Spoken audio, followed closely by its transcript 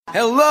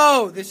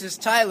Hello, this is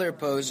Tyler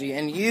Posey,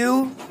 and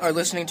you are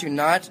listening to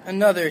Not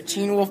Another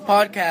Teen Wolf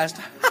Podcast.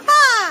 Ha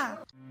ha!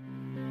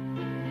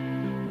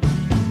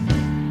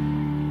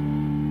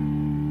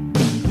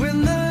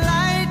 When the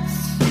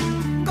lights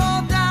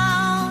go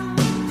down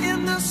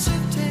in the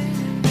city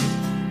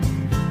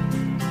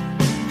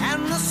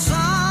and the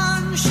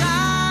sun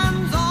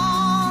shines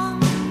on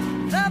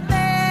the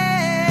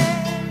bay,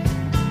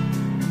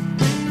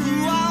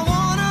 ooh, I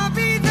wanna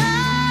be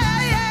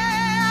there,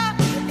 yeah,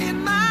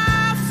 in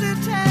my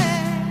city.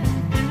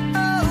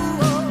 Oh,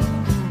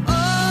 oh, oh, oh,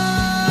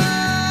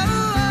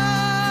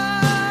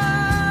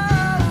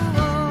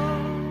 oh.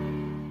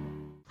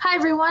 Hi,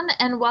 everyone,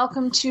 and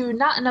welcome to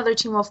Not Another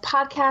Teen Wolf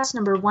Podcast,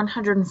 number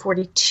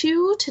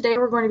 142. Today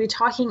we're going to be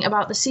talking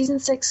about the Season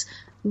 6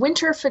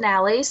 winter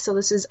finale. So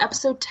this is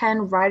Episode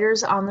 10,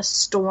 Riders on the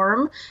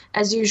Storm.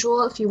 As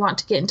usual, if you want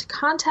to get into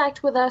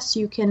contact with us,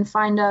 you can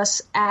find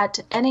us at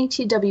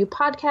NATW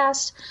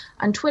Podcast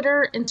on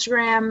Twitter,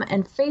 Instagram,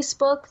 and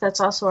Facebook. That's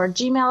also our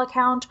Gmail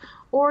account.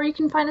 Or you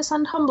can find us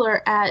on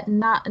Tumblr at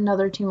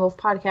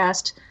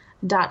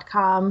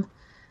notanotherteenwolfpodcast.com.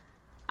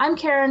 I'm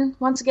Karen,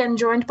 once again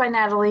joined by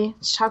Natalie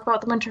to talk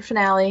about the winter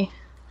finale.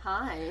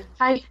 Hi.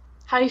 Hi,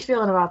 how are you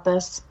feeling about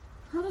this?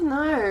 I don't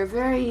know,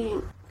 very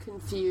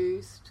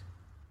confused.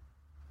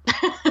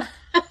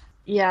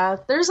 Yeah,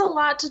 there's a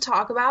lot to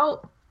talk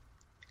about,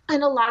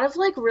 and a lot of,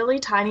 really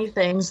tiny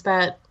things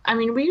that,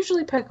 we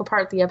usually pick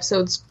apart the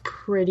episodes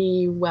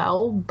pretty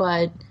well,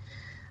 but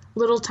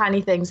little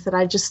tiny things that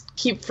I just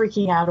keep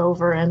freaking out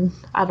over, and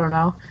I don't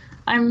know.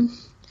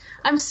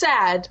 I'm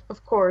sad,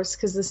 of course,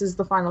 because this is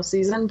the final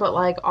season, but,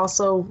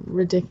 also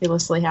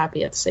ridiculously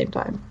happy at the same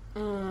time.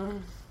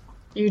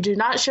 You do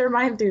not share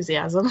my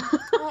enthusiasm.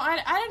 Well,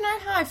 I don't know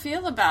how I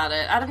feel about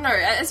it. I don't know.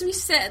 As we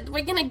said,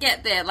 we're going to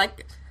get there.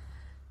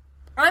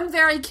 I'm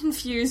very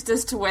confused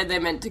as to where they're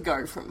meant to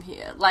go from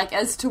here.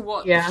 As to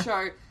what the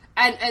show...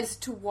 And as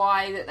to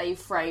why that they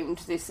framed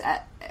this...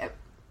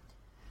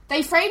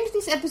 They framed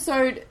this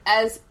episode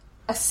as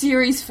a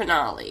series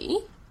finale...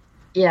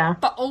 Yeah.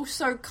 But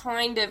also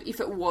kind of,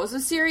 if it was a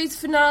series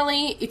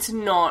finale, it's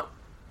not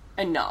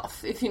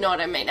enough, if you know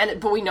what I mean.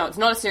 But we know it's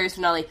not a series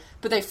finale,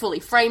 but they fully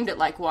framed it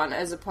like one,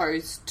 as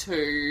opposed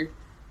to...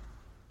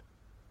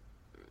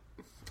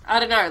 I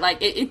don't know,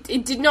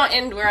 it did not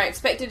end where I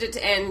expected it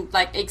to end.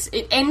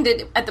 It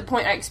ended at the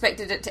point I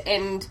expected it to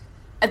end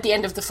at the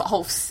end of the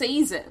whole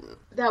season.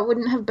 That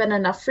wouldn't have been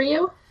enough for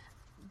you?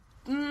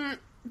 The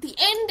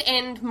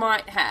end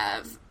might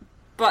have,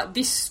 but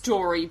this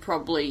story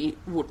probably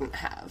wouldn't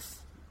have.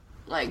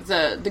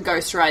 The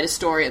Ghost Rider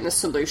story and the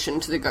solution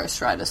to the Ghost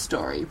Rider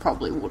story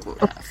probably wouldn't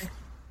have.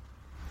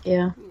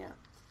 Yeah. Yeah.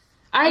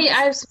 I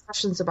have some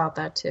questions about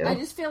that, too. I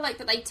just feel like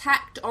that they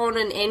tacked on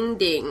an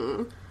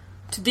ending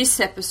to this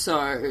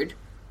episode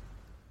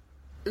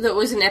that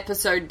was an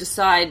episode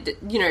designed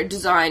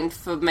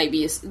for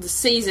maybe the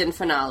season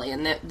finale,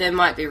 and there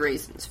might be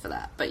reasons for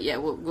that. But yeah,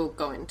 we'll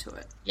go into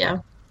it. Yeah.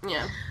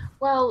 Yeah.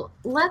 Well,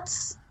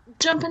 let's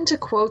jump into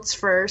quotes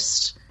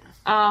first.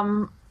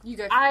 You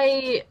go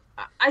first.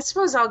 I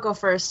suppose I'll go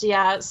first,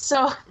 yeah.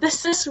 So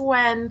this is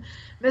when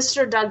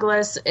Mr.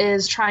 Douglas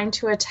is trying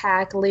to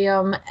attack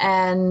Liam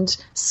and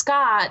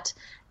Scott,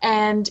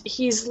 and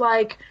he's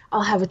like,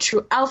 I'll have a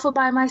true alpha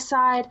by my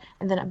side,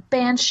 and then a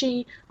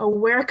banshee, a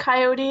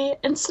were-coyote,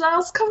 and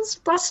Stiles comes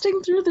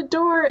busting through the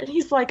door, and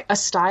he's like, a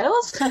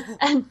Stiles?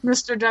 And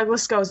Mr.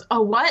 Douglas goes,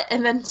 a what?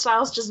 And then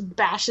Stiles just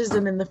bashes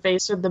him in the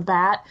face with the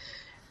bat.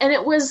 And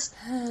it was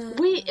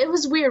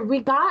weird. We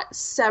got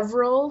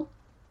several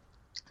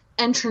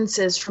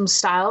entrances from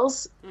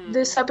Stiles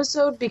this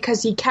episode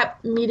because he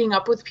kept meeting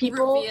up with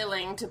people,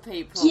 revealing to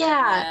people.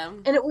 Yeah.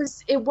 And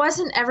it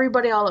wasn't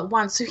everybody all at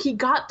once. So he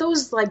got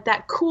those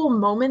that cool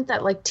moment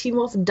that Teen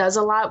Wolf does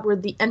a lot, where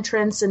the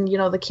entrance and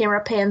the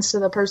camera pans to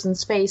the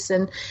person's face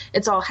and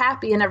it's all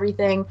happy and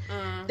everything.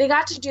 They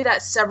got to do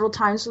that several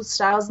times with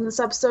Stiles in this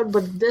episode,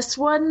 but this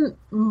one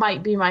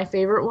might be my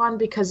favorite one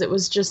because it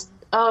was just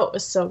it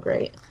was so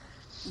great.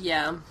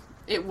 Yeah.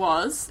 It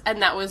was,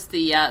 and that was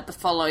the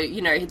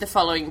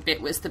following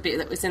bit was the bit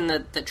that was in the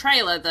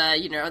trailer,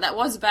 that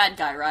was a bad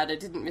guy, right? I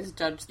didn't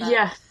misjudge that.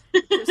 Yeah.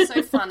 It was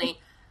so funny.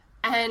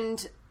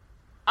 And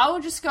I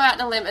will just go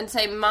out on a limb and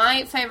say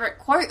my favourite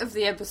quote of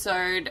the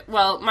episode,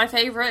 my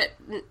favourite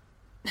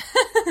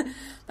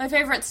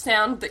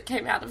sound that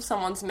came out of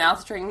someone's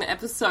mouth during the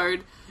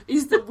episode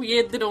is the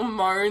weird little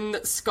moan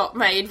that Scott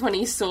made when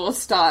he saw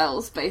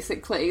Stiles,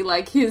 basically.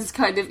 His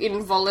kind of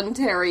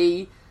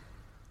involuntary...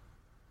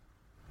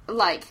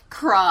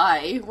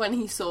 cry when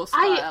he saw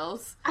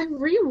Stiles. I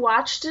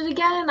rewatched it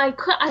again, and I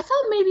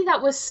thought maybe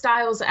that was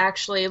Stiles,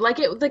 actually.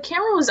 The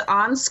camera was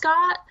on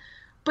Scott,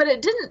 but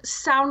it didn't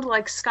sound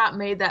like Scott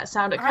made that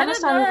sound. It kind of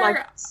sounded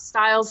like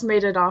Stiles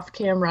made it off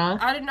camera.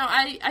 I don't know.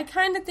 I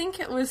kind of think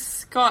it was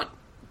Scott,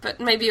 but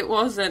maybe it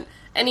wasn't.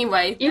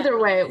 Anyway. Either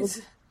way, it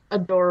was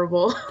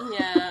adorable.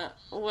 Yeah,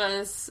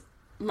 was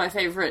my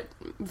favourite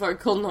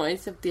vocal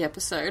noise of the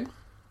episode.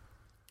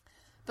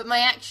 But my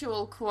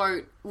actual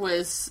quote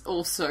was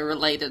also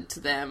related to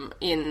them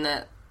in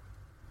that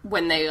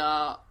when they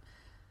are...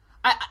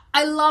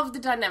 I love the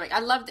dynamic. I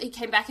love that he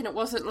came back and it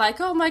wasn't like,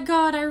 oh my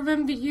god, I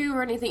remember you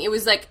or anything. It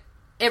was like,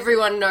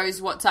 everyone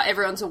knows what's up.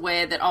 Everyone's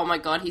aware that, oh my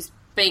god, he's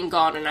been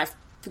gone and I've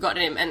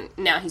forgotten him and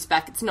now he's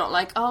back. It's not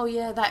like, oh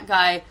yeah, that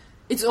guy.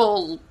 It's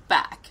all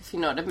back, if you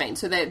know what I mean.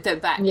 So they're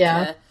back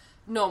to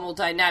normal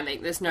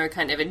dynamic. There's no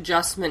kind of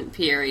adjustment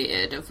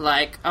period of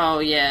like, oh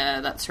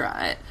yeah, that's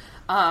right.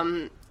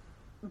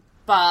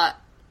 But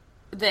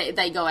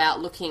they go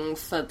out looking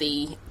for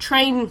the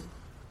train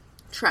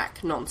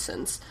track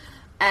nonsense.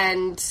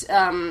 And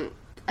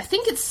I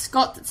think it's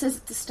Scott that says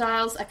it to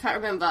Stiles. I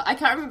can't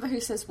remember who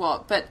says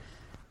what, but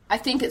I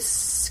think it's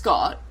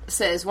Scott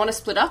says, want to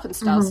split up? And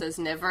Stiles says,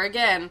 never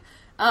again.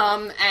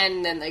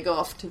 And then they go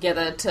off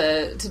together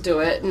to do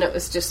it, and it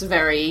was just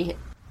very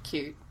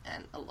cute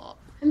and a lot.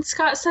 And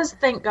Scott says,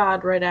 thank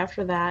God, right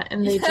after that,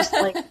 and they just,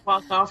 like,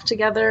 walk off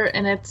together,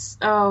 and it's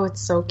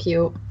so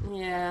cute.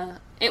 Yeah.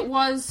 It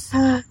was...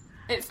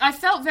 I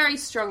felt very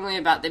strongly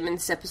about them in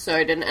this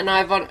episode, and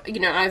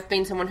I've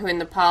been someone who in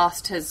the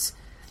past has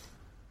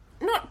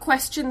not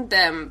questioned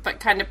them,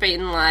 but kind of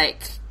been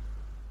like,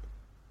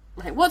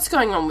 what's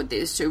going on with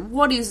these two?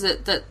 What is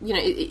it that,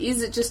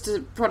 is it just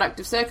a product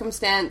of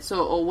circumstance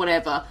or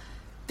whatever?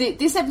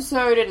 This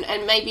episode,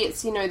 and maybe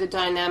it's, the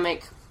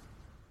dynamic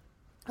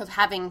of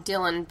having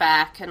Dylan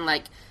back and,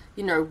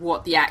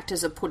 what the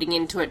actors are putting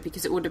into it,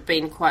 because it would have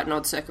been quite an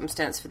odd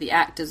circumstance for the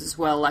actors as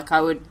well. Like,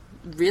 I would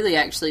really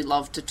actually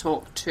love to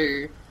talk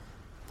to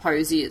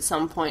Posey at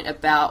some point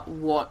about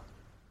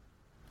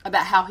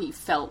how he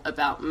felt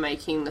about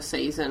making the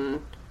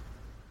season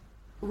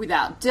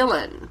without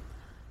Dylan.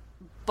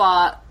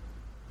 But,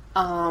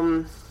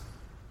 I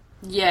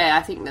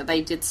think that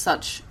they did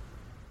such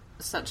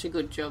a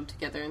good job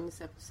together in this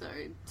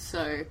episode.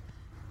 So it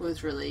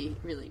was really,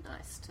 really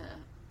nice to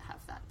have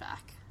that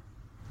back.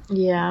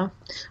 Yeah.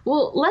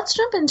 Well, let's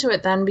jump into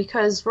it then,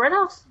 because right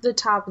off the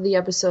top of the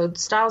episode,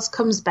 Stiles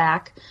comes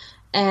back,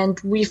 and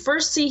we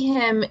first see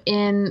him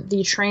in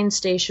the train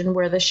station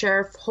where the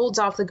sheriff holds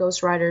off the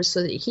Ghost Riders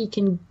so that he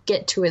can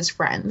get to his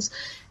friends.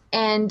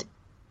 And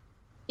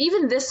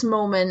even this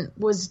moment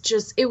was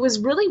it was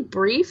really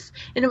brief,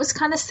 and it was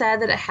kind of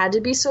sad that it had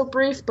to be so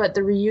brief, but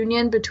the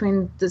reunion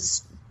between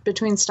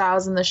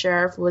Stiles and the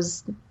sheriff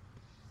was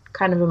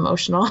kind of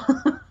emotional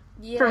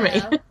for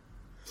me.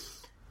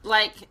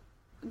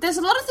 There's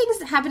a lot of things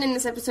that happen in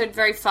this episode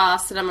very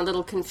fast that I'm a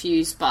little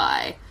confused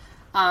by.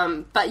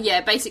 But yeah,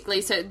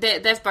 basically, so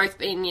they've both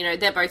been,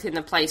 they're both in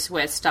the place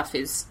where stuff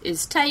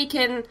is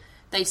taken.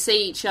 They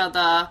see each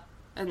other,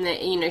 and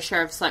the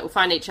sheriff's like, we'll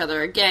find each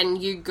other again.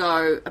 You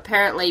go,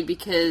 apparently,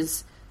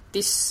 because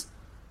this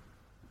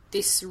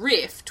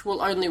rift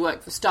will only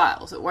work for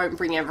Stiles. It won't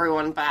bring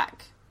everyone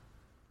back.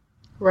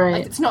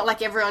 Right. It's not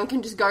like everyone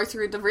can just go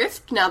through the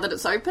rift now that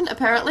it's open.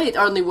 Apparently, it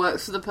only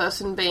works for the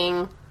person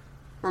being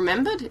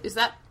remembered. Is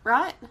that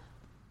right?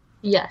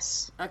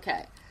 Yes.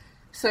 Okay.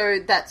 So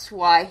that's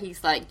why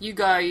he's like, you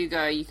go, you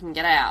can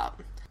get out.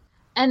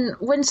 And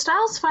when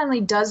Stiles finally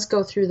does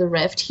go through the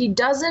rift, he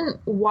doesn't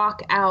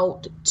walk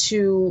out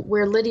to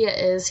where Lydia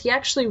is. He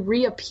actually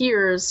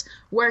reappears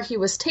where he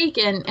was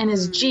taken in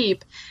his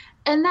Jeep.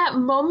 And that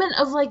moment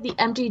of, the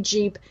empty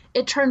Jeep,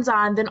 it turns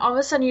on, then all of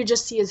a sudden you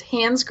just see his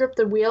hands grip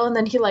the wheel, and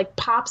then he,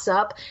 pops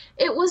up.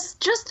 It was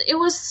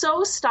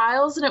so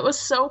Stiles, and it was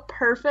so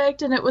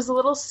perfect, and it was a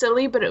little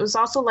silly, but it was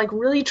also,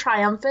 really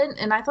triumphant,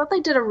 and I thought they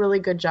did a really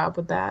good job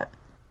with that.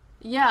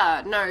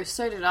 Yeah, no,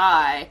 so did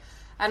I.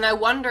 And I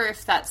wonder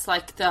if that's,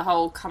 the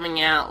whole coming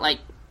out,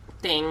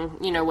 thing,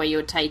 where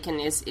you're taken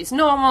is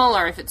normal,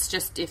 or if it's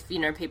just if,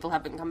 people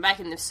haven't come back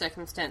in this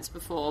circumstance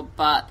before,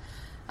 but...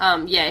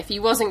 if he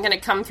wasn't going to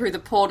come through the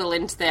portal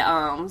into their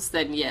arms,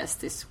 then yes,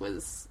 this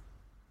was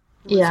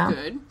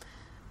good.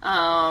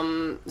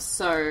 And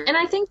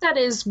I think that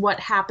is what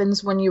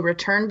happens when you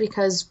return,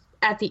 because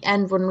at the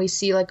end when we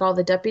see all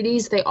the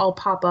deputies, they all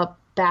pop up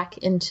back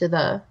into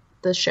the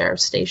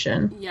sheriff's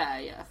station.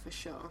 Yeah, for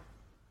sure.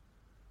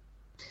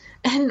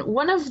 And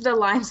one of the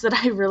lines that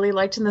I really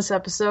liked in this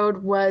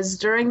episode was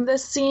during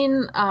this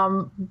scene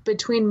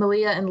between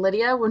Malia and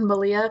Lydia, when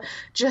Malia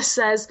just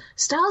says,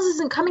 Stiles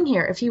isn't coming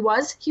here. If he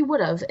was, he would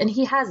have, and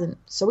he hasn't,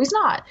 so he's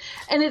not.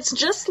 And it's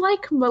just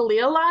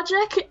Malia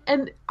logic,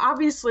 and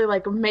obviously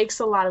makes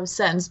a lot of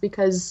sense,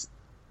 because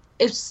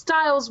if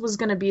Stiles was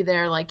going to be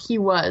there, he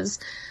was,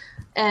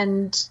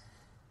 and...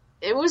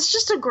 It was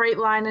just a great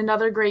line,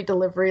 another great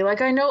delivery.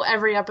 I know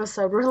every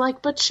episode we're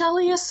but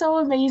Shelley is so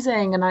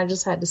amazing, and I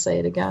just had to say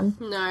it again.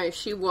 No,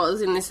 she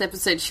was in this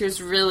episode. She was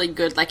really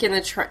good. In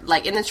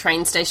the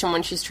train station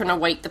when she's trying to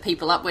wake the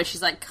people up, where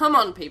she's like, "Come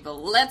on,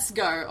 people, let's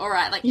go." All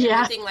right,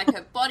 everything,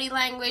 her body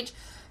language,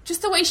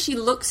 just the way she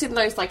looks in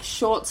those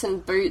shorts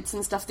and boots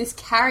and stuff. This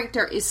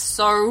character is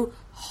so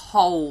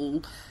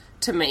whole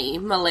to me,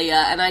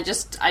 Malia, and I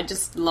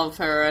just love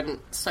her and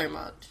so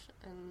much.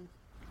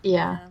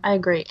 Yeah, I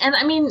agree. And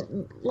I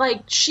mean,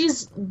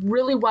 she's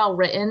really well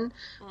written,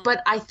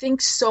 but I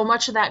think so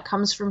much of that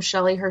comes from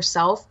Shelley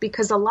herself,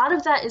 because a lot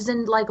of that is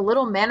in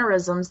little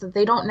mannerisms that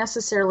they don't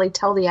necessarily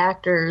tell the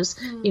actors.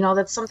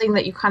 That's something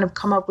that you kind of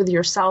come up with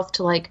yourself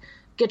to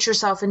get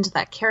yourself into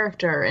that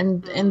character,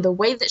 and the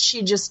way that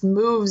she just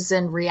moves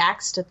and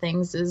reacts to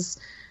things is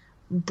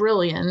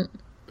brilliant.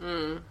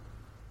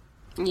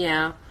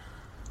 Yeah.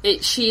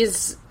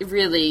 She's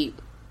really...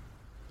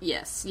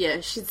 Yes,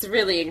 yeah, she's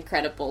really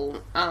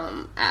incredible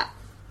at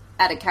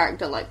a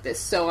character like this.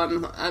 So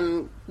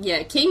I'm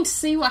keen to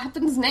see what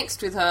happens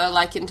next with her,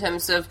 like in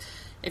terms of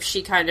if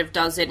she kind of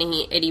does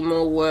any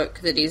more work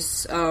that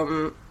is,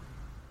 that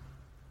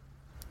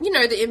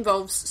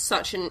involves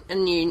such an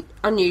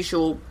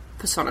unusual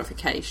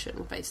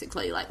personification,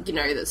 basically. Like,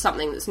 that's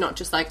something that's not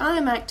just like,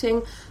 I'm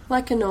acting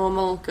like a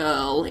normal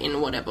girl in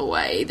whatever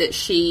way, that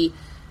she,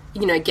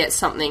 gets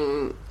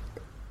something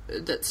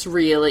that's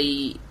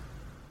really...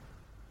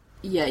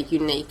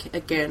 unique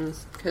again,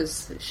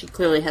 because she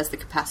clearly has the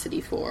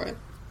capacity for it.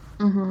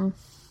 Mm-hmm.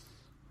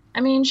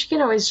 I mean, she could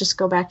always just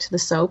go back to the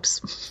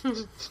soaps.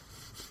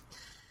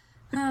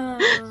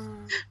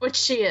 Which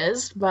she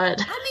is, but...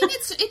 I mean,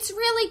 it's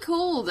really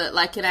cool that,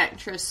 like, an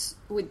actress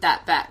with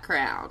that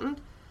background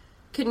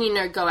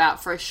can, go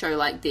out for a show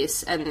like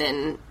this and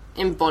then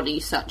embody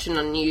such an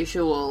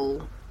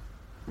unusual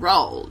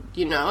role,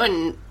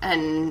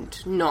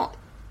 and not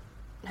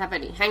have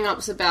any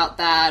hang-ups about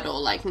that, or,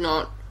 like,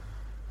 not...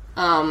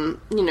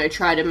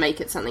 try to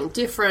make it something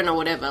different or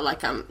whatever.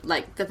 Like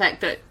the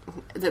fact that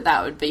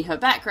would be her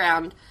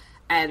background,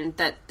 and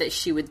that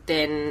she would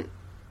then,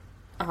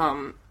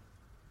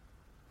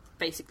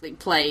 basically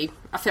play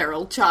a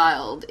feral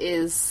child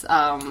is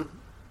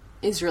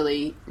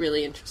really,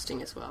 really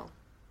interesting as well.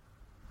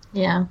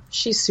 Yeah,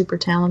 she's super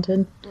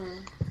talented.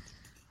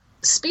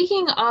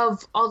 Speaking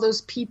of all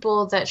those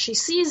people that she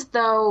sees,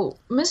 though,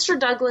 Mr.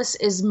 Douglas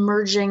is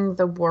merging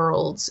the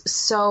worlds.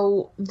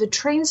 So the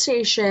train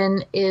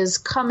station is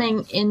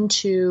coming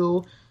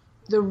into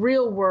the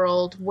real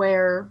world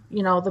where,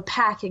 the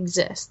pack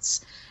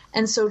exists.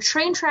 And so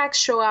train tracks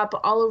show up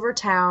all over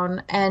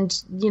town, and,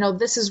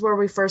 this is where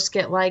we first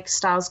get, like,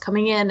 Stiles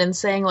coming in and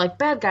saying, like,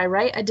 bad guy,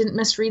 right? I didn't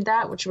misread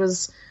that, which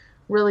was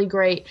really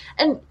great.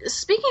 And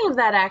speaking of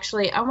that,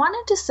 actually, I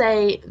wanted to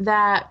say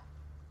that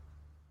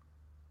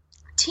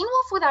Teen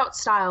Wolf Without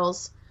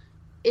Stiles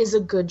is a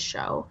good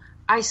show.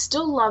 I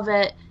still love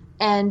it,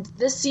 and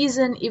this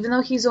season, even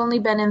though he's only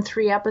been in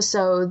 3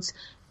 episodes,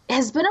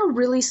 has been a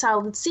really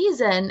solid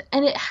season,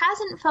 and it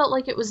hasn't felt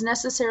like it was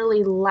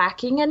necessarily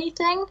lacking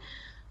anything,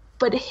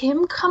 but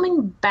him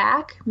coming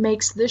back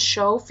makes this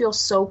show feel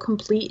so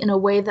complete in a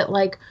way that,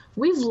 like,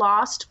 we've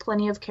lost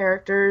plenty of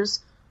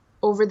characters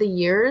over the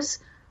years,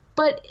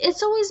 but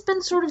it's always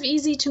been sort of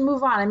easy to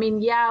move on. I mean,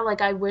 yeah,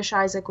 like, I wish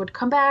Isaac would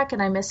come back, and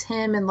I miss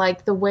him, and,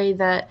 like, the way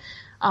that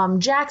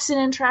Jackson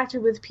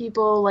interacted with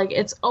people. Like,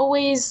 it's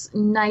always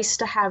nice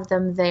to have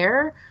them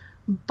there,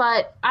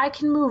 but I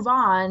can move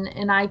on,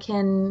 and I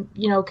can,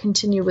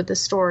 continue with the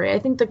story. I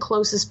think the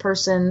closest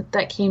person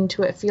that came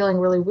to it feeling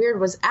really weird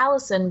was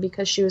Allison,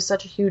 because she was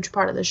such a huge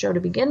part of the show to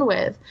begin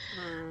with.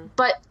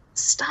 But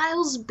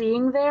Stiles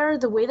being there,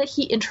 the way that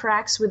he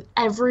interacts with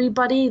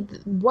everybody,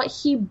 what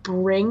he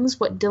brings,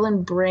 what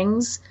Dylan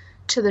brings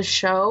to the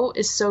show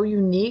is so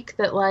unique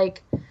that,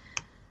 like,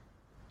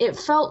 it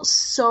felt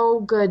so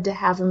good to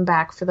have him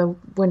back for the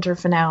winter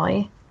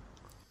finale.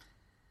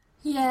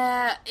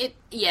 Yeah,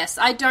 yes,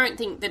 I don't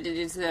think that it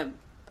is a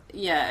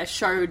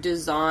show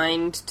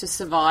designed to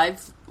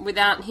survive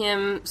without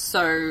him,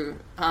 so,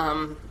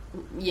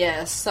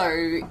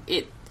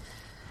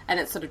 and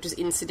it sort of just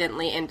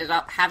incidentally ended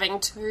up having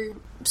to.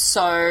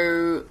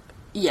 So,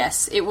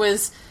 yes, it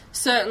was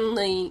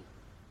certainly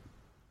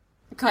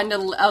kind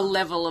of a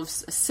level of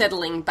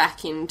settling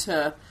back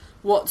into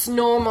what's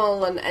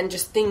normal and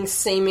just things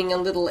seeming a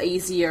little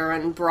easier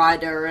and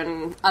brighter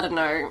and, I don't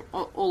know,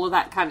 all of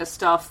that kind of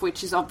stuff,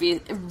 which is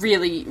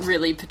really,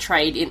 really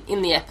portrayed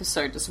in the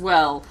episode as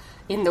well,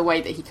 in the way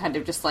that he kind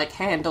of just, like,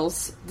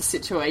 handles the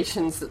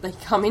situations that they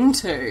come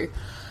into.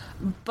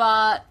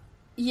 But...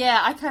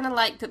 yeah, I kind of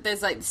like that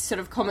there's, like, this sort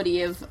of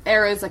comedy of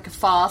errors, like a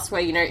farce,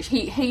 where,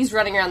 he's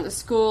running around the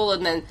school,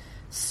 and then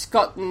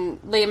Scott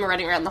and Liam are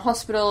running around the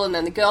hospital, and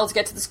then the girls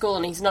get to the school,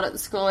 and he's not at the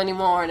school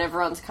anymore, and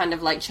everyone's kind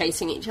of, like,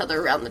 chasing each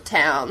other around the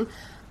town.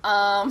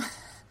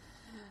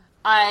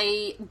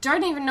 I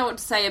don't even know what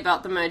to say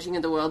about the merging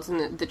of the worlds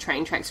and the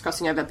train tracks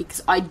crossing over,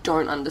 because I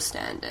don't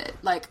understand it.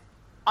 Like,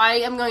 I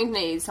am going to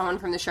need someone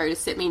from the show to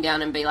sit me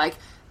down and be like,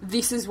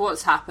 this is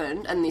what's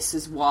happened, and this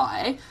is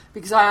why,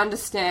 because I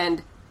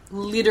understand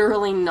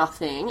literally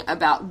nothing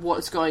about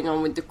what's going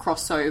on with the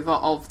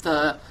crossover of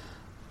the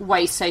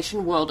way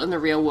station world and the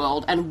real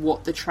world and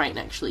what the train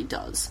actually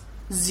does.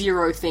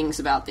 0 things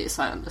about this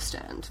I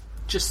understand,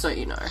 just so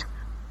you know.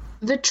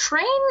 The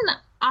train,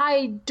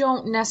 I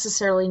don't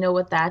necessarily know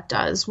what that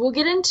does. We'll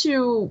get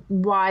into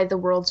why the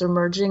worlds are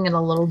merging in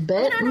a little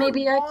bit. I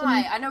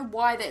know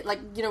why that, like,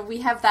 we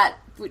have that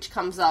which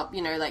comes up,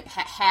 like,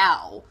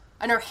 how.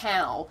 I know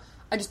how.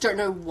 I just don't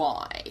know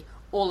why,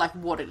 or, like,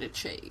 what it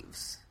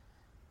achieves.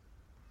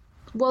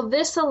 Well,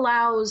 this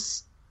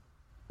allows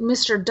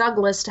Mr.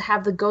 Douglas to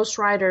have the Ghost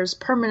Riders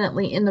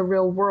permanently in the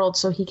real world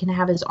so he can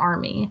have his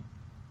army.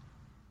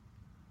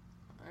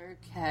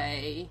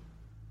 Okay.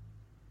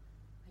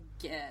 I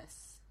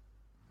guess.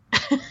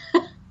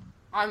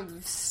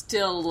 I'm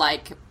still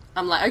like,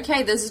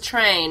 okay, there's a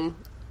train.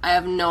 I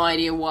have no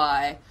idea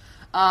why.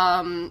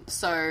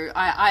 So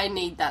I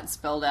need that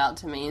spelled out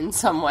to me in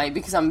some way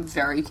because I'm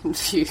very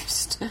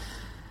confused.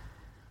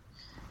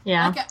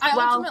 Yeah. Like, I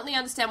ultimately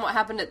understand what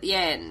happened at the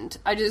end.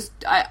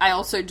 I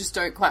also just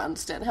don't quite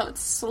understand how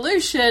it's a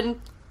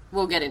solution.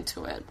 We'll get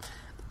into it.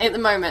 At the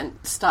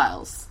moment,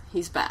 Stiles,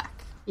 he's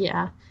back.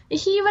 Yeah.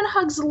 He even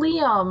hugs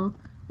Liam,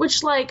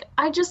 which, like,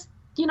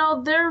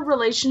 their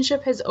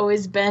relationship has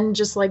always been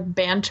just, like,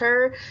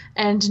 banter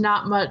and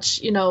not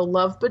much,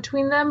 love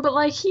between them. But,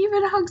 like, he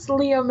even hugs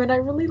Liam, and I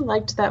really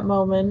liked that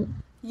moment.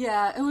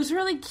 Yeah, it was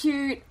really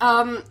cute.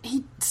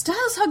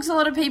 Stiles hugs a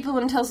lot of people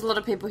and tells a lot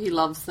of people he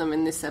loves them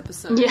in this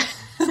episode. Yeah.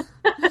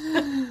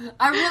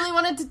 I really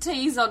wanted to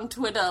tease on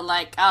Twitter,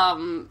 like,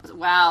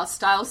 wow,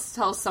 Stiles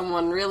tells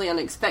someone really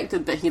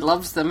unexpected that he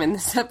loves them in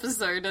this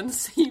episode and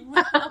see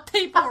how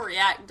people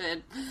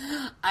reacted.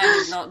 I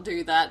did not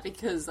do that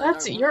because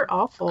you're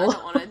awful. I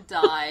don't want to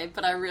die,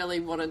 but I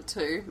really wanted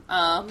to.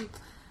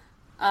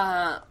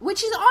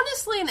 Which is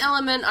honestly an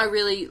element I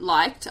really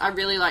liked. I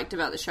really liked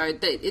about the show.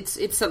 That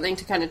it's something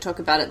to kind of talk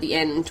about at the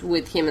end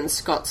with him and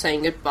Scott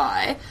saying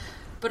goodbye.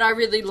 But I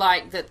really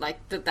like that,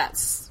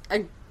 that's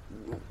a,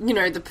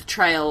 the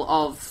portrayal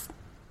of,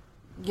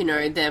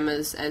 them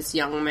as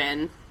young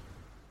men.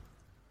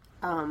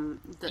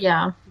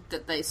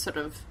 That they sort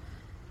of,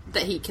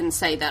 that he can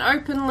say that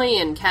openly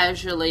and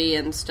casually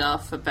and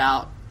stuff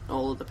about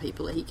all of the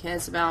people that he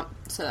cares about.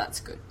 So that's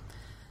good.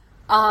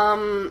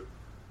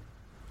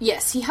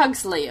 Yes, he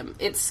hugs Liam.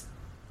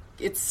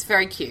 It's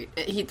very cute.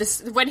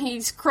 When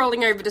he's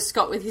crawling over to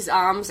Scott with his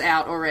arms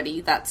out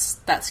already, that's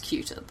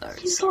cuter though.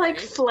 He's like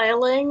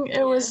flailing.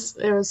 It was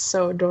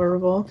so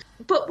adorable.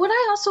 But what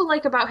I also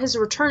like about his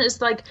return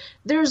is like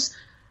there's,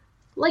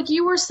 like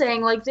you were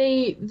saying, like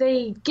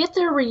they get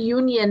their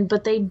reunion,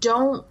 but they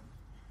don't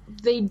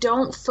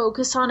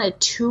focus on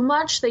it too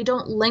much. They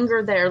don't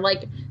linger there.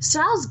 Like,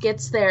 Stiles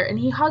gets there, and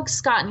he hugs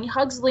Scott, and he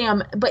hugs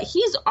Liam, but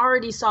he's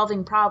already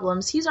solving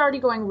problems. He's already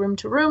going room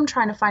to room,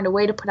 trying to find a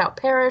way to put out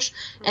Parrish,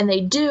 and they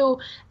do.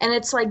 And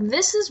it's like,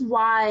 this is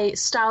why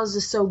Stiles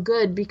is so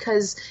good,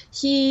 because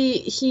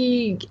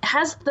he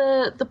has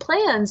the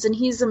plans, and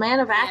he's a man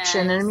of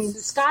action. Yeah, and I mean,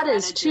 Scott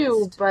is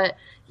too, but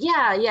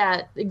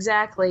yeah,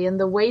 exactly. And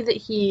the way that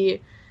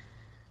he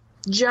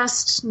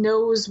just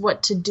knows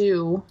what to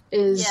do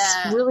is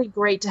really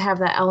great to have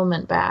that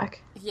element back.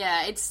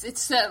 Yeah, it's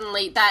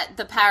certainly that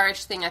the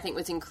Parrish thing I think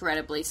was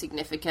incredibly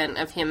significant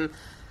of him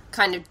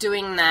kind of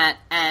doing that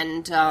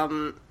and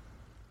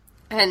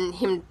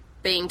him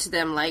being to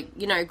them like,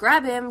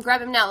 grab him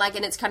now, like,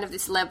 and it's kind of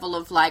this level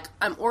of like,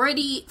 I'm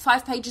already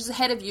 5 pages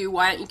ahead of you,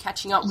 why aren't you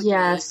catching up with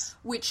me?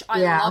 Which I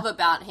love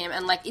about him,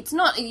 and like it's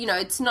not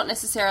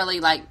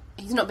necessarily like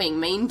he's not being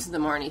mean to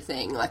them or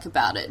anything like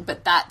about it,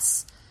 but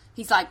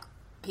he's like,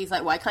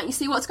 why can't you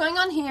see what's going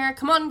on here?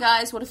 Come on,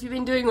 guys, what have you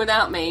been doing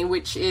without me?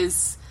 Which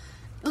is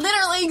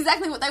literally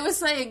exactly what they were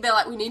saying. They're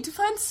like, we need to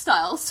find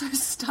Stiles so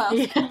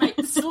Stiles can make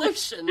the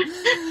solution.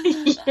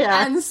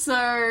 And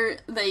so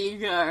there you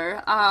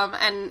go.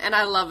 And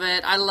I love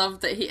it. I love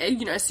that he,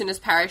 as soon as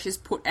Parrish is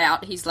put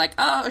out, he's like,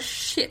 oh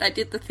shit, I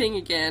did the thing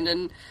again.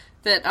 And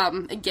that,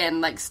 again,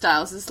 like,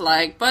 Stiles is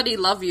like, buddy,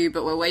 love you,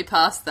 but we're way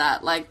past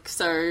that. Like,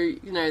 so,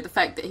 the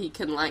fact that he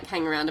can, like,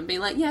 hang around and be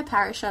like, yeah,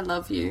 Parrish, I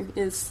love you,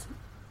 is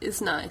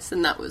nice.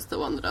 And that was the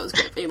one that I was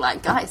going to be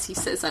like, guys, he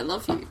says I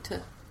love you,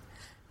 to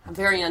a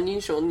very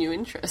unusual new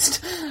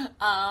interest.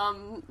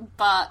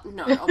 But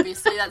no,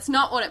 obviously that's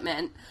not what it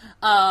meant.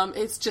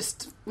 It's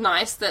just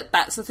nice that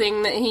that's the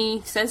thing that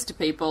he says to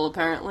people,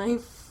 apparently.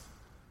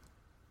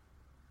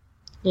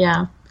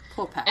 Yeah.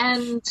 Poor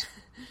Parrish.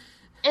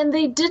 And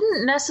they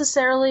didn't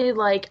necessarily,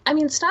 like, I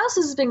mean, Stiles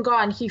has been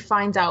gone, he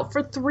finds out,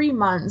 for 3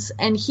 months,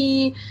 and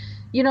he,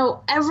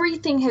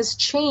 everything has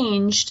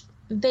changed.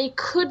 They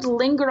could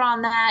linger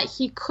on that.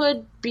 He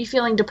could be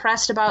feeling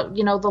depressed about,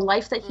 the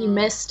life that he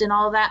missed and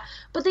all of that.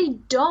 But they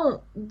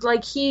don't.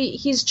 Like,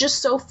 he's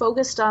just so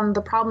focused on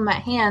the problem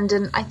at hand.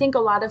 And I think a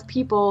lot of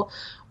people,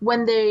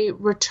 when they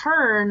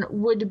return,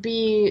 would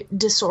be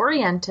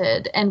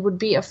disoriented and would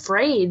be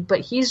afraid.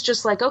 But he's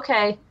just like,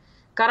 okay,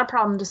 got a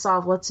problem to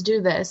solve. Let's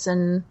do this.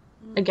 And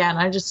again,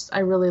 I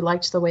really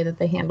liked the way that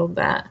they handled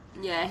that.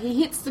 Yeah,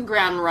 he hits the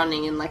ground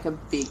running in, like, a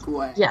big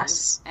way.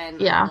 Yes.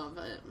 And I love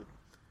it.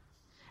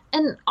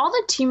 And all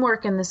the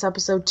teamwork in this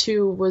episode,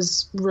 too,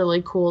 was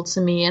really cool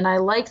to me. And I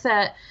like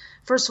that,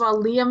 first of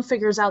all, Liam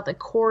figures out that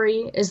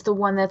Corey is the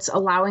one that's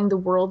allowing the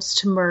worlds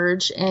to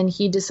merge, and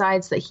he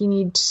decides that he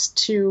needs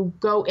to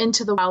go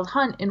into the Wild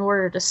Hunt in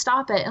order to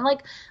stop it. And,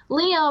 like,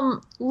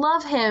 Liam,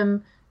 love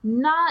him,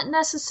 not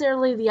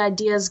necessarily the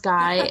ideas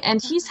guy,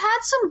 and he's had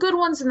some good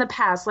ones in the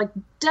past, like,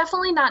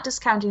 definitely not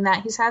discounting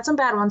that. He's had some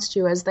bad ones,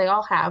 too, as they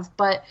all have,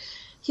 but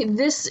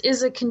this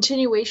is a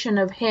continuation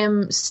of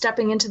him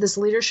stepping into this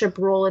leadership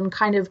role and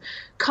kind of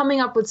coming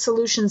up with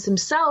solutions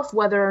himself,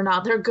 whether or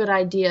not they're good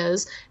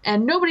ideas.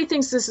 And nobody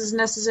thinks this is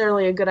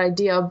necessarily a good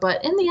idea,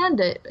 but in the end,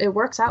 it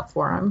works out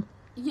for him.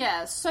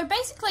 Yeah, so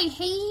basically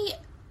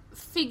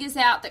figures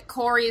out that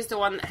Corey is the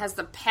one that has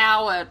the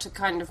power to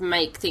kind of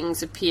make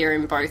things appear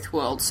in both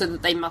worlds, so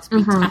that they must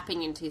be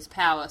tapping into his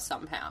power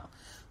somehow,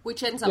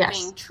 which ends up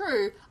being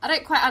true. I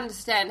don't quite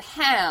understand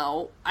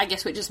how. I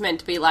guess we're just meant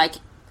to be like,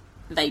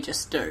 they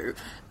just do.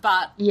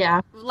 But,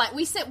 like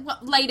we said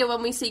later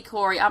when we see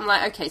Corey, I'm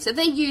like, okay, so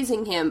they're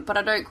using him, but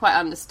I don't quite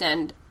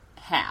understand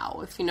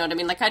how, if you know what I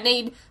mean. Like, I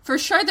need, for a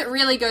show that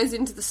really goes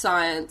into the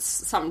science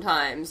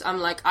sometimes, I'm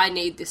like, I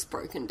need this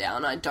broken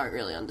down. I don't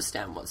really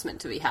understand what's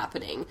meant to be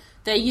happening.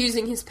 They're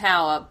using his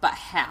power, but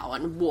how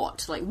and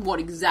what? Like, what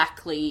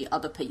exactly are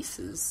the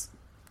pieces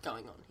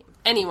going on here?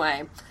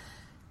 Anyway,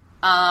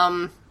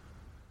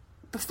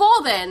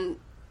 before then,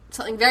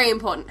 something very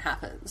important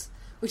happens,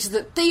 which is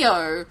that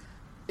Theo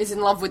is in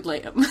love with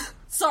Liam.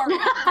 Sorry,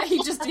 but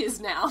he just is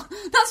now.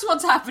 That's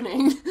what's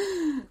happening.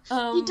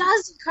 He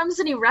does. He comes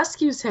and he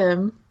rescues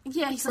him.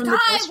 Yeah, he's like,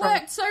 I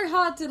worked so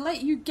hard to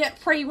let you get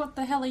free. What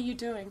the hell are you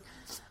doing?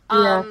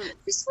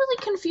 This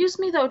really confused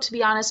me, though, to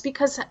be honest,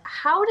 because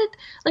how did...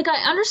 Like,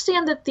 I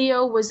understand that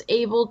Theo was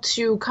able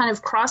to kind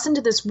of cross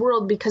into this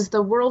world because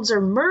the worlds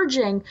are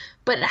merging,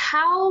 but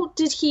how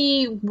did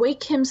he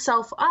wake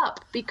himself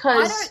up?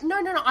 Because... No,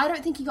 I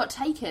don't think he got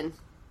taken.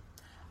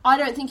 I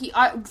don't think he...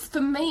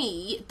 for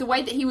me, the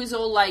way that he was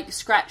all, like,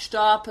 scratched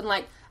up and,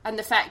 like... And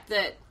the fact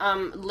that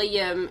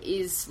Liam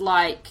is,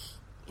 like,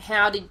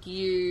 how did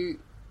you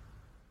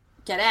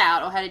get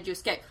out or how did you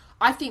escape?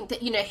 I think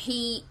that, you know,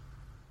 he...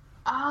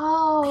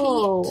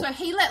 Oh. So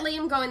he let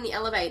Liam go in the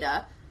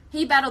elevator.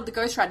 He battled the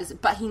Ghost Riders,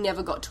 but he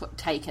never got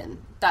taken.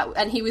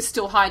 And he was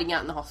still hiding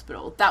out in the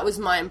hospital. That was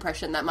my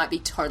impression. That might be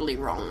totally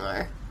wrong,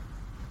 though.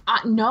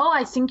 No,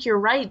 I think you're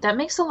right. That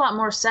makes a lot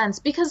more sense.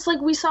 Because,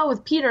 like we saw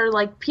with Peter,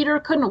 like, Peter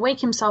couldn't wake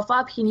himself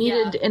up. He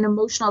needed an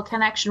emotional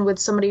connection with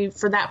somebody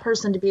for that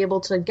person to be able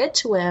to get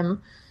to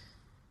him.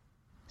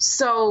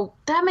 So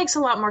that makes a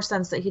lot more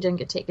sense that he didn't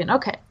get taken.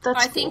 Okay,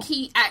 that's I think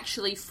he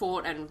actually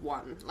fought and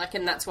won. Like,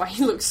 and that's why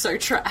he looks so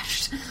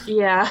trashed.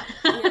 Yeah.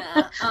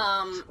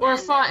 Or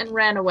fought and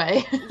ran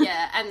away.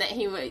 Yeah, and that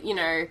he would, you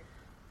know...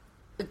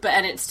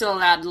 and it still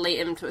allowed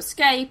Liam to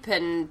escape,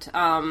 and,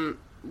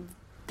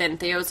 then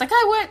Theo was like,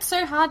 I worked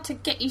so hard to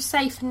get you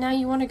safe, and now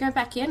you want to go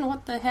back in?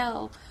 What the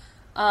hell?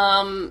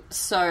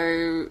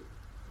 So,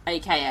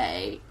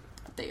 a.k.a.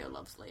 Theo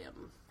loves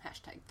Liam.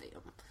 Hashtag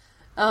Theo.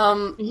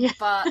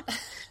 But...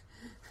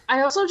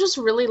 I also just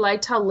really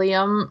liked how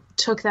Liam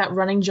took that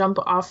running jump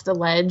off the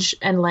ledge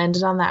and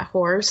landed on that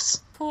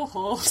horse. Poor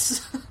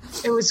horse.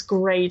 It was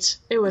great.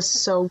 It was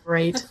so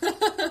great.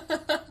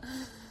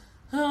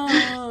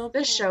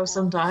 This show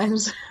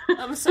sometimes.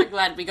 I'm so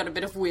glad we got a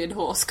bit of weird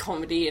horse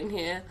comedy in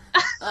here.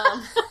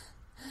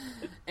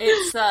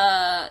 It's,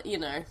 you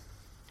know,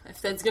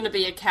 if there's going to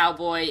be a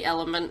cowboy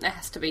element, there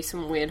has to be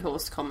some weird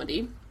horse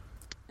comedy.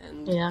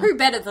 And who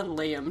better than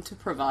Liam to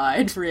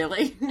provide,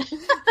 really?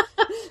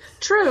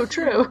 True.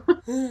 Do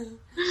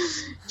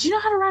you know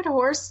how to ride a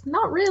horse?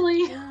 Not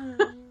really.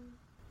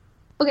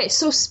 Okay,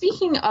 so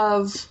speaking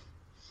of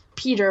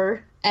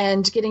Peter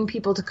and getting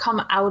people to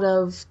come out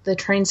of the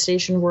train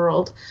station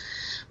world,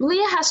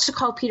 Malia has to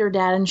call Peter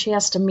Dad, and she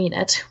has to mean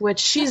it, which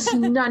she's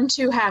none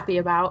too happy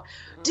about.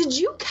 Did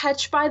you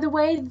catch, by the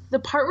way, the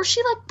part where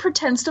she, like,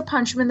 pretends to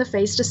punch him in the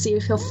face to see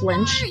if he'll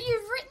flinch? No,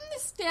 you've written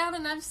this down,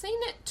 and I've seen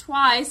it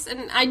twice,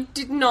 and I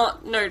did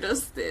not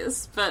notice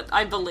this, but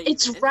I believe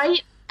it's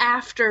right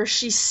after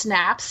she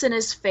snaps in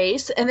his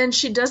face, and then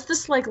she does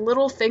this, like,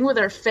 little thing with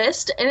her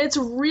fist, and it's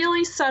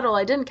really subtle.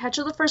 I didn't catch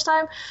it the first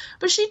time,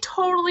 but she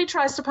totally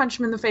tries to punch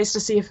him in the face to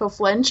see if he'll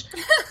flinch.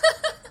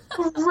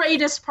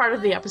 Greatest part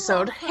of the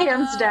episode,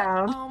 hands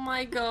down. Oh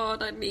my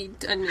god, I need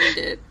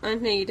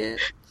it.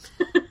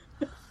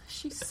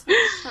 She's so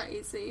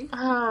crazy.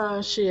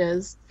 Oh, she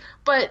is.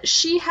 But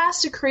she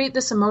has to create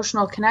this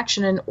emotional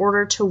connection in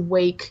order to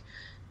wake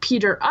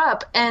Peter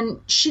up, and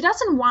she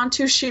doesn't want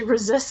to. She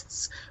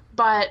resists,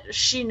 but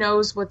she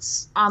knows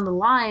what's on the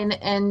line,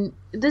 and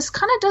this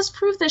kind of does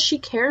prove that she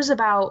cares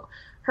about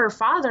her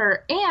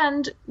father,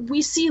 and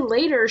we see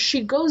later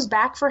she goes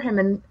back for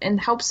him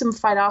and helps him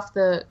fight off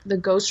the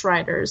Ghost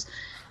Riders.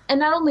 And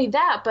not only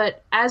that,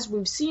 but as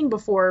we've seen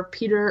before,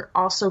 Peter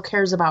also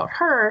cares about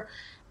her,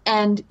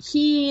 and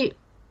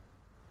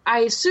I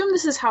assume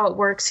this is how it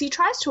works, he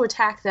tries to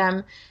attack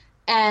them,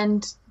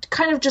 and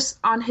kind of just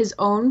on his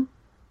own,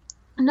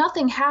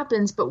 nothing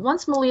happens, but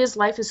once Malia's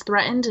life is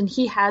threatened and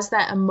he has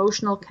that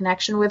emotional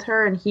connection with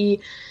her and he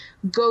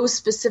goes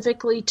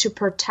specifically to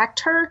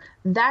protect her,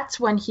 that's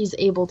when he's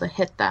able to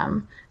hit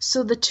them.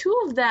 So the two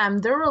of them,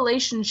 their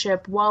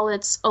relationship, while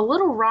it's a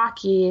little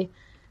rocky,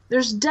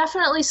 there's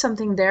definitely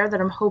something there that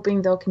I'm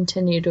hoping they'll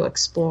continue to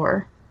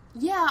explore.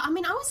 Yeah, I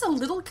mean, I was a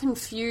little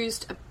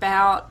confused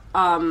about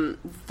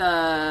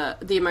the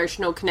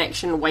emotional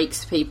connection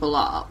wakes people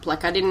up.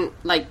 Like, I didn't,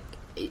 like,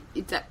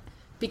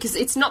 because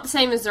it's not the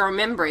same as the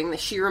remembering.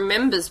 That she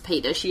remembers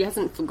Peter. She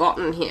hasn't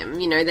forgotten him.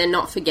 You know, they're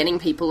not forgetting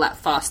people that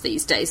fast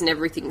these days, and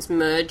everything's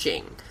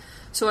merging.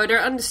 So I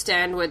don't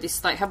understand where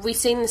this, like, have we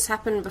seen this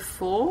happen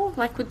before?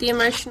 Like, with the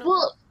emotional...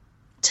 Well,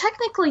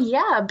 technically,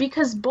 yeah,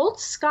 because both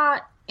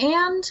Scott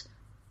and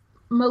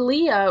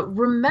Malia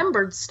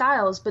remembered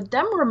Styles, but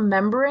them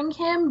remembering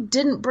him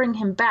didn't bring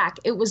him back.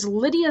 It was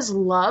Lydia's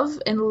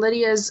love and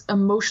Lydia's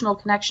emotional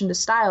connection to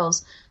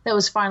Styles that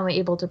was finally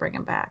able to bring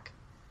him back.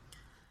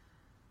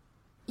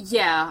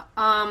 Yeah.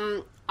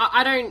 I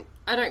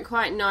don't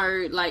quite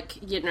know,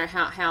 like, you know,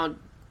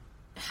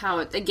 how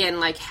it, again,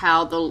 like,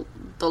 how the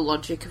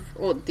logic of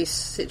or this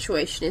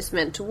situation is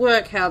meant to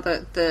work, how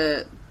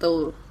the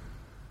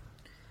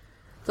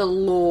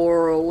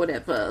lore or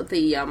whatever,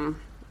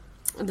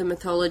 the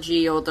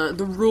mythology or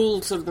the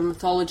rules of the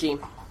mythology.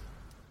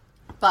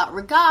 But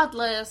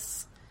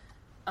regardless,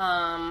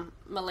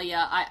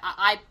 Malia,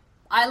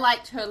 I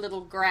liked her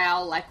little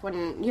growl, like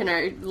when, you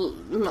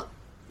know,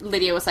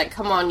 Lydia was like,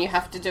 come on, you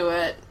have to do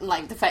it.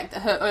 Like, the fact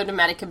that her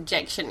automatic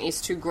objection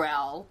is to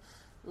growl,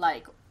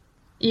 like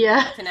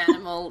an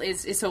animal,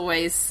 is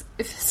always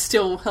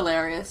still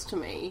hilarious to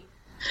me.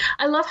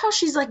 I love how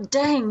she's like,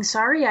 dang,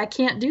 sorry, I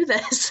can't do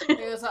this. It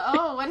was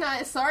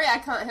like, sorry, I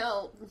can't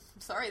help.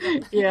 Sorry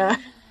then. Yeah.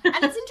 And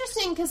it's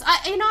interesting because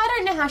I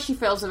don't know how she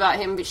feels about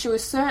him, but she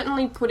was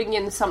certainly putting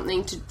in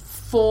something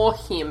for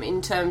him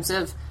in terms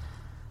of,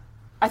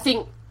 I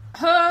think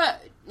her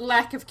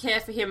lack of care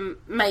for him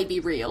may be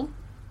real,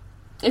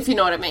 if you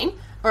know what I mean,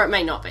 or it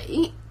may not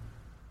be.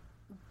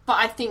 But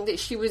I think that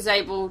she was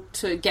able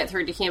to get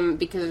through to him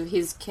because of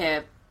his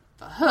care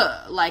for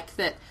her, like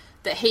that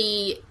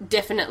he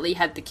definitely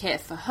had the care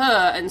for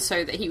her, and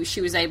so that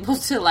she was able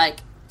to, like,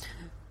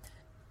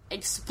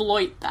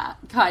 exploit that,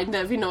 kind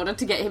of, in order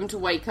to get him to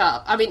wake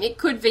up. I mean, it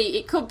could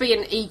be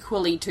an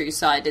equally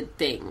two-sided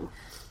thing,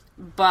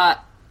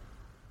 but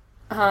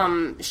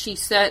she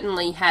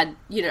certainly had,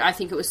 you know, I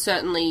think it was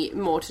certainly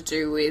more to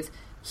do with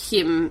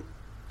him,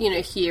 you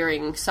know,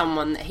 hearing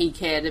someone that he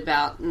cared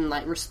about and,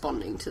 like,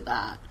 responding to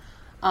that.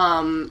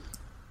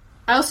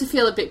 I also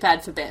feel a bit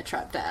bad for Bear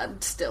Trap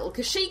Dad still,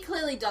 because she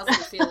clearly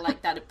doesn't feel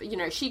like that. You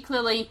know, she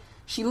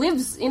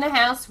lives in a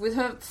house with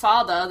her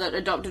father that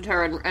adopted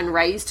her and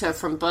raised her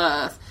from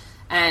birth,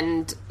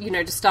 and, you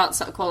know, to start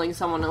calling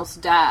someone else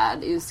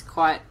dad is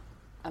quite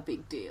a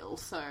big deal,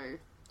 so,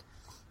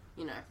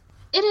 you know.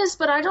 It is,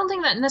 but I don't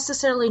think that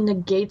necessarily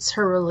negates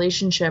her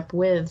relationship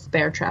with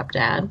Bear Trap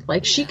Dad.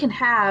 Like, she can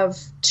have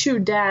two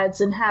dads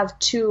and have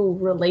two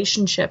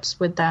relationships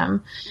with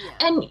them.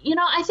 Yeah. And, you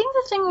know, I think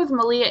the thing with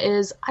Malia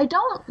is I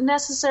don't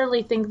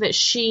necessarily think that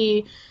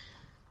she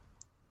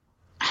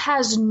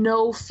has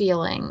no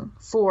feeling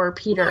for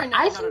Peter. No,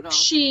 I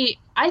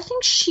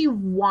think she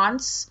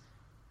wants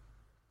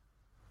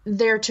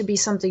there to be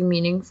something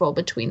meaningful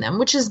between them,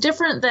 which is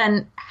different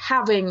than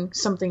having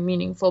something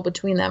meaningful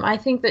between them. I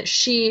think that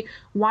she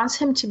wants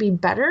him to be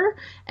better,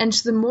 and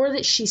the more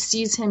that she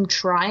sees him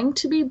trying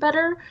to be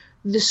better,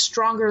 the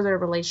stronger their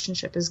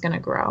relationship is going to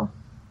grow.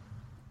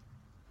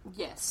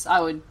 Yes, I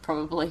would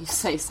probably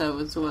say so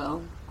as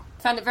well.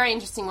 Found it very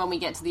interesting when we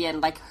get to the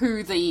end, like,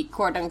 who the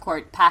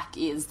quote-unquote pack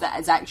is that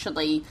is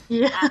actually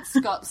at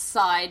Scott's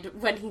side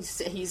when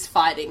he's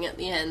fighting at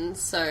the end,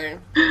 so...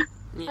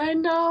 Yeah. I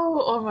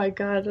know. Oh my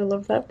god, I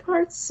love that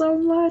part so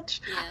much.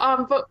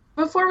 Yeah. But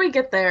before we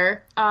get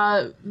there,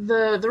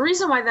 the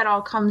reason why that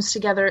all comes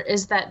together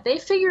is that they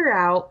figure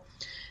out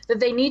that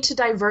they need to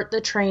divert the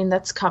train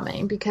that's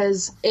coming,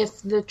 because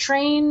if the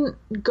train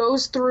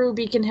goes through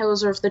Beacon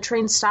Hills or if the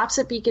train stops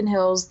at Beacon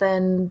Hills,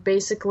 then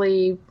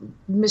basically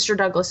Mr.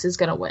 Douglas is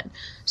going to win.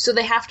 So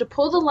they have to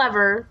pull the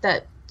lever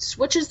that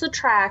switches the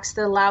tracks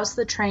that allows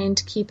the train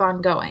to keep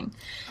on going.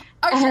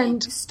 Okay,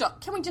 and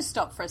stop. Can we just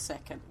stop for a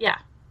second? Yeah.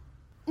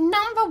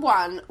 Number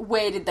one,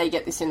 where did they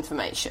get this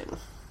information?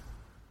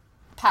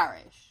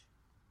 Parish.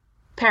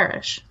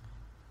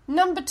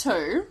 Number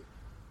two,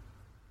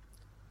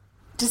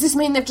 does this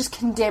mean they've just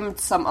condemned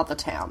some other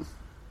town?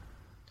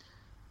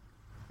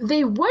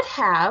 They would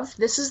have,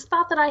 this is the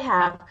thought that I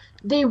have,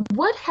 they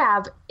would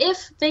have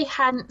if they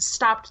hadn't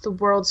stopped the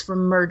worlds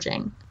from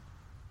merging.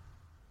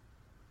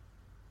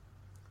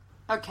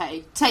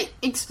 Okay,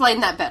 explain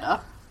that better.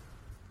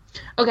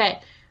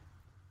 Okay.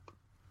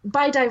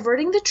 By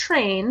diverting the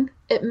train,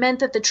 it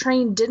meant that the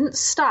train didn't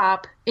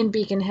stop in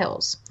Beacon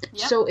Hills.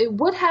 Yep. So it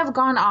would have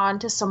gone on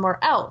to somewhere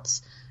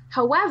else.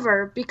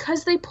 However,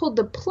 because they pulled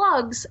the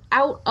plugs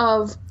out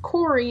of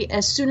Corey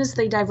as soon as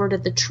they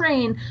diverted the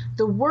train,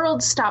 the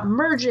world stopped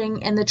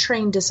merging and the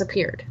train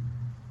disappeared.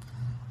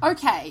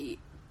 Okay,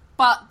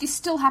 but this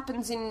still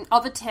happens in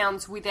other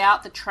towns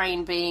without the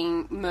train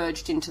being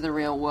merged into the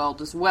real world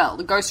as well.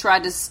 The Ghost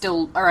Riders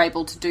still are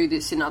able to do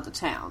this in other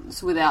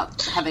towns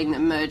without having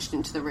them merged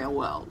into the real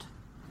world.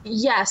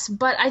 Yes,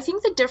 but I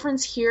think the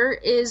difference here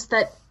is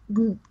that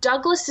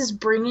Douglas is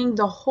bringing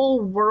the whole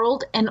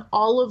world and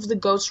all of the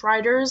Ghost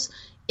Riders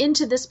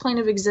into this plane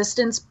of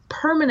existence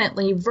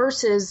permanently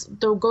versus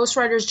the Ghost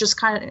Riders just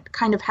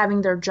kind of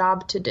having their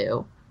job to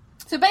do.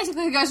 So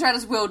basically the Ghost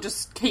Riders will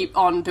just keep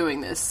on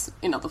doing this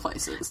in other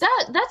places.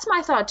 That's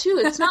my thought too.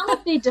 It's not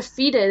like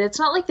it's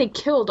not like they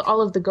killed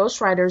all of the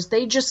Ghost Riders.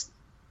 They just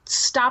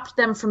stopped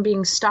them from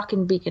being stuck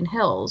in Beacon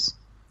Hills.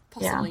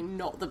 Possibly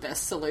not the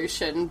best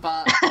solution,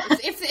 but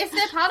if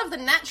they're part of the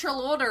natural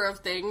order of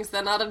things,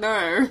 then I don't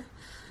know.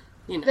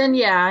 You know. Then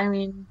yeah, I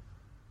mean,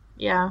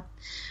 Yeah.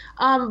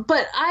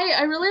 But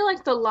I really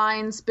like the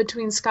lines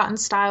between Scott and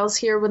Stiles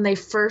here when they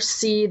first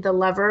see the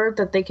lever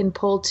that they can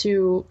pull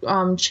to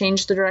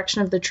change the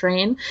direction of the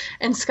train.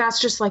 And Scott's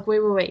just like,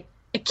 wait.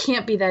 It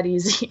can't be that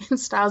easy. And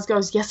Stiles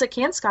goes, yes, it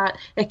can, Scott.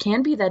 It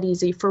can be that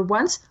easy. For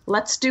once,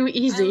 let's do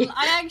easy.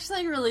 I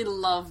actually really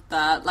loved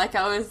that. Like,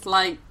 I was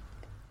like,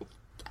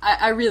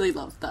 I really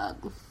loved that.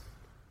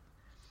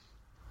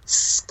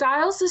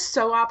 Stiles is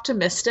so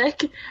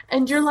optimistic.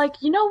 And you're like,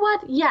 you know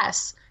what?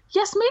 Yes,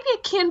 maybe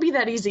it can be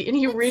that easy. And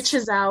he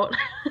reaches out.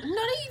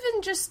 Not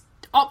even just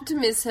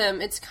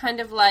optimism. It's kind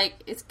of like,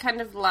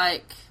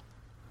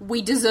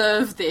 we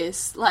deserve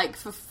this, like,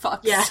 for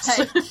fuck's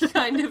sake,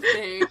 kind of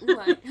thing.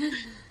 Like,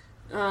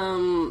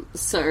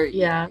 so,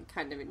 yeah, I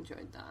kind of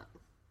enjoyed that.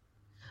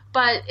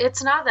 But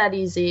it's not that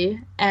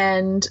easy,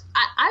 and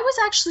I was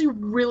actually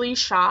really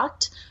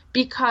shocked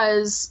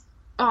because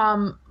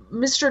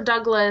Mr.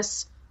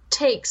 Douglas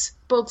takes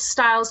both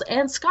Stiles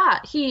and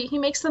Scott. He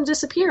makes them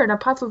disappear in a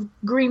puff of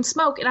green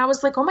smoke, and I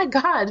was like, oh my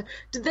god,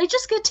 did they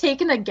just get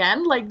taken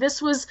again? Like,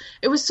 it was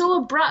so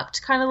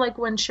abrupt, kind of like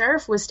when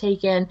Sheriff was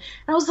taken. And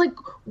I was like,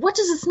 what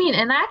does this mean?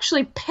 And I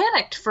actually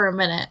panicked for a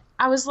minute.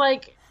 I was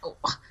like,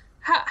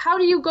 how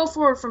do you go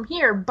forward from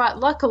here? But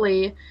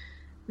luckily,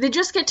 they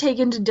just get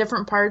taken to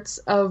different parts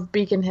of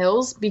Beacon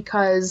Hills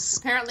because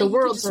apparently the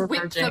worlds are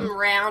merging. Whip them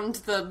round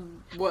the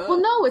world.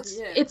 Well, no,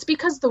 it's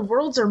because the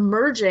worlds are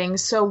merging.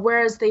 So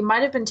whereas they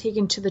might have been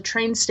taken to the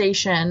train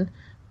station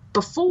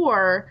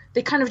before,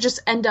 they kind of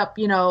just end up,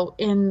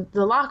 in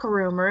the locker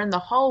room or in the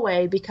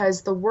hallway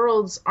because the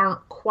worlds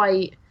aren't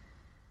quite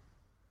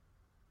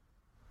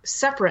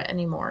separate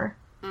anymore.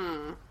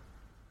 Mm.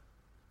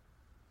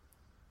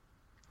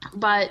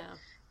 But. Yeah.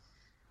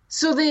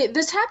 So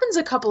this happens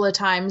a couple of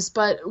times,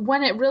 but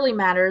when it really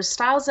matters,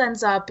 Stiles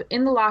ends up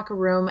in the locker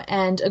room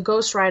and a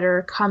Ghost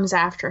Rider comes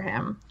after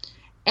him.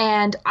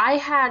 And I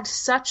had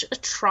such a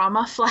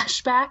trauma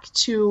flashback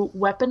to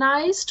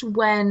Weaponized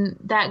when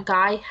that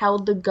guy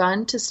held the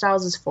gun to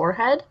Stiles'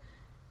 forehead.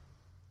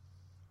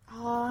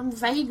 Oh, I'm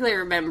vaguely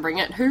remembering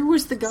it. Who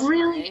was the guy?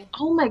 Really?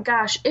 Oh my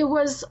gosh.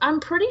 I'm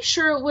pretty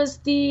sure it was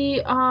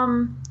the, that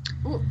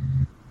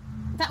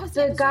was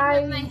the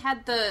guy when they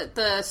had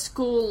the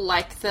school,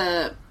 like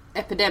the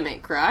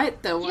epidemic,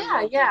 right? The one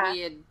the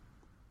weird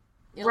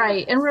illness.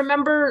 Right. And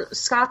remember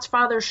Scott's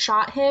father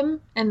shot him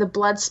and the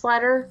blood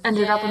splatter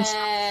ended up in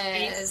Scott's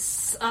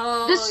face?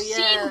 Oh, this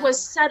scene was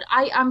set...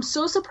 I'm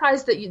so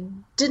surprised that you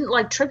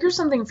didn't, trigger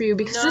something for you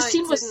because this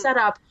scene was set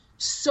up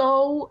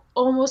so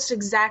almost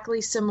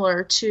exactly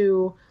similar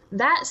to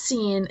that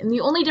scene, and the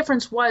only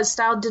difference was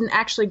Stiles didn't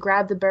actually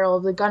grab the barrel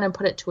of the gun and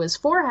put it to his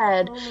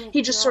forehead.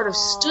 He just sort of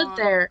stood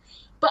there.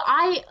 But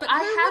I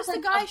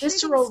have a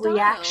visceral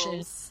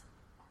reaction.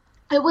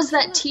 It was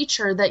that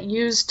teacher that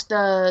used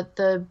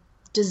the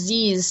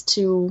disease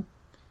to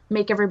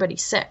make everybody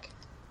sick.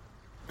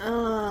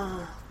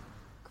 Oh,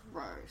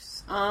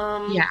 gross.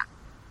 Yeah.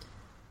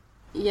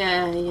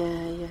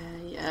 Yeah.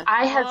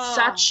 I had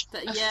such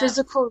a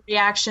physical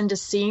reaction to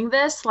seeing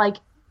this.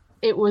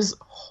 It was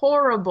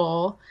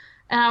horrible.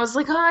 And I was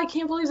like, oh, I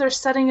can't believe they're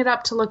setting it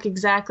up to look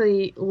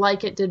exactly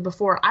like it did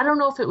before. I don't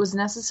know if it was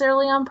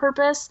necessarily on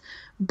purpose,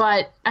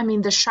 but,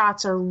 the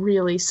shots are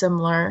really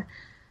similar.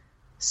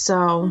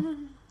 So,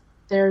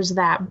 there's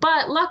that.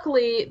 But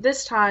luckily,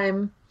 this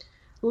time,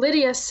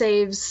 Lydia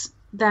saves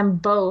them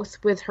both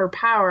with her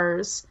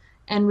powers,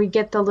 and we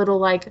get the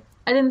little, I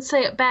didn't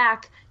say it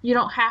back, you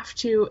don't have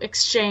to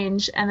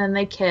exchange, and then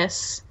they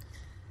kiss.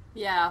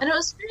 Yeah. And it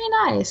was very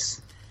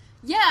nice.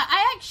 Yeah,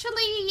 I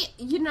actually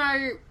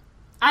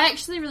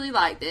really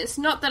like this.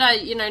 Not that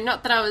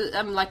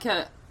I'm like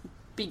a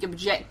big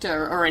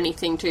objector or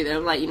anything to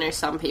them,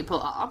 some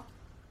people are.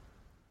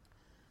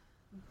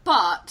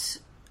 But,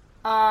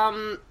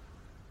 I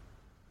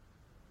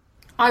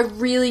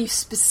really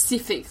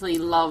specifically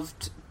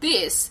loved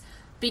this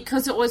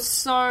because it was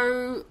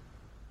so...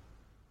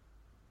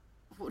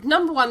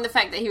 Number one, the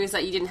fact that he was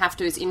you didn't have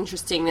to is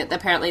interesting, that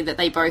apparently that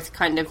they both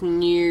kind of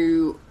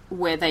knew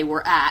where they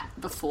were at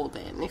before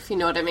then, if you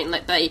know what I mean.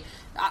 I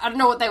don't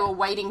know what they were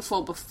waiting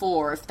for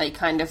before, if they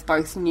kind of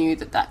both knew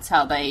that that's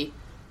how they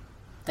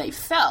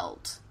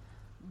felt.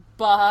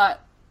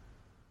 But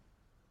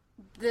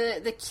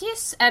the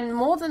kiss, and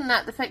more than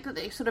that, the fact that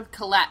they sort of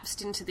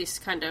collapsed into this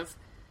kind of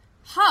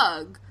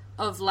hug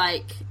of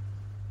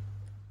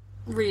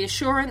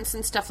reassurance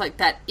and stuff like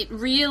that, it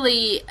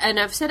really, and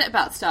I've said it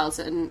about Stiles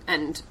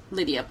and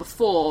Lydia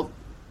before,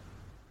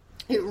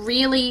 it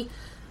really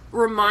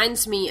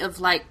reminds me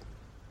of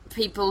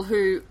people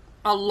who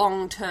are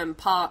long-term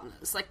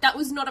partners. That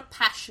was not a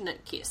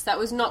passionate kiss. That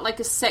was not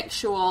a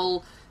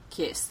sexual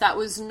kiss. That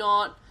was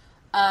not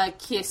a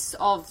kiss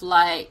of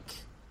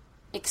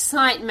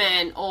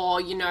excitement or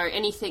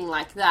anything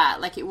like that.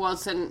 It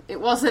wasn't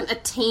a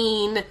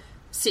teen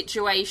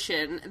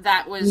situation.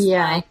 That was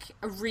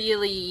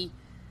really,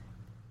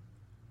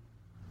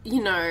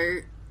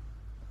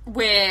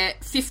 we're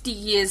 50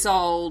 years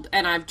old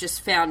and I've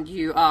just found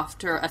you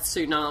after a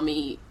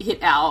tsunami hit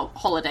our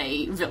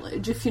holiday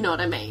village, if you know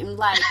what I mean.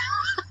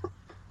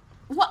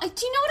 What,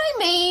 do you know what I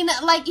mean?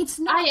 Like, it's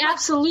not... I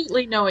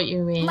absolutely know what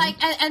you mean. Like,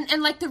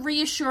 and like, the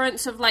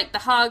reassurance of, like, the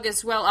hug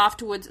as well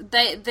afterwards,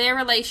 their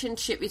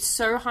relationship is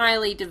so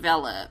highly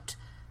developed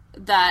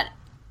that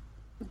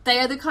they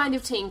are the kind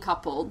of teen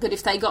couple that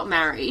if they got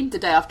married the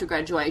day after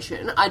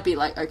graduation, I'd be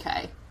like,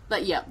 okay.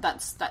 Like, yeah,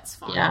 that's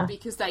fine. Yeah.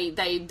 Because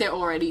they're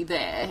already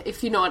there,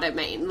 if you know what I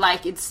mean.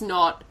 Like, it's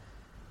not,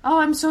 oh,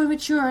 I'm so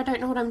immature, I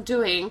don't know what I'm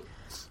doing.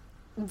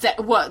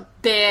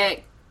 Their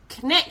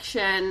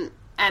connection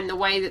and the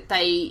way that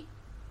they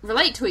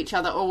relate to each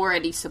other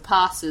already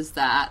surpasses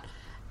that,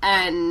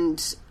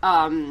 and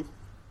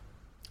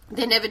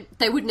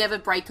they would never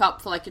break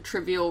up for, like, a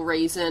trivial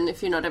reason,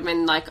 if you know what I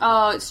mean, like,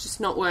 oh, it's just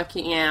not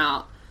working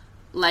out,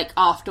 like,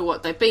 after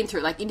what they've been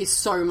through. Like, it is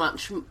so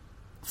much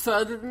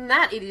further than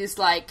that. It is,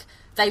 like,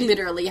 they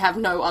literally have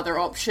no other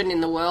option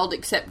in the world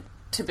except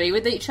to be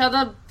with each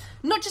other,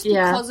 not just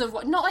because of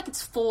what, not like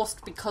it's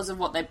forced because of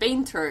what they've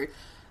been through,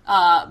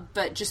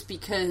 but just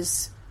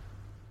because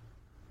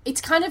it's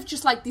kind of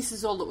just like, this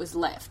is all that was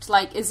left.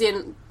 Like, as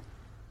in,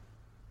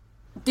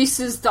 this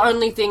is the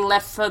only thing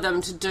left for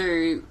them to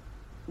do.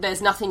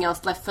 There's nothing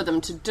else left for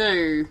them to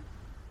do,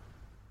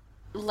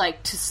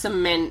 like, to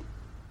cement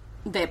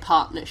their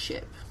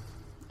partnership,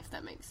 if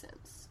that makes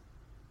sense.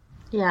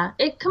 Yeah,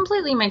 it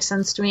completely makes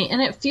sense to me.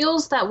 And it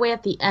feels that way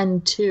at the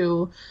end,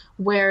 too,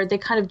 where they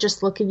kind of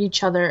just look at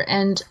each other.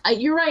 And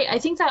you're right, I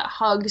think that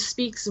hug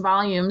speaks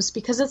volumes,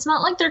 because it's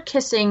not like they're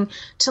kissing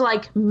to,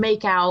 like,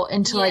 make out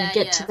and to, like,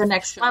 get to the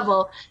next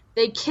level.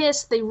 They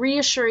kiss, they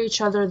reassure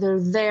each other they're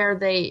there,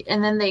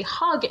 and then they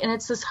hug, and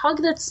it's this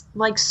hug that's,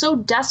 like, so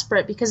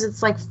desperate, because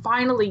it's like,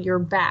 finally you're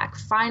back.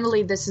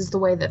 Finally, this is the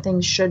way that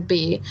things should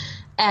be.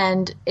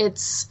 And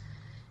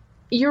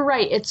you're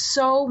right, it's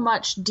so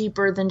much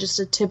deeper than just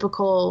a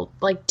typical,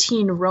 like,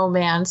 teen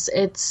romance.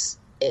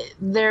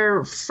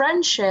 Their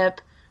friendship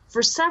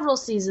for several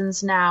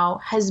seasons now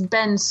has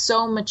been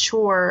so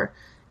mature,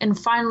 and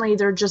finally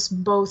they're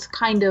just both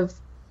kind of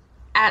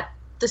at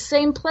the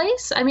same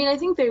place. I mean, I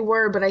think they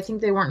were, but I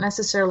think they weren't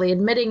necessarily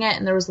admitting it,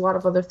 and there was a lot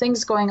of other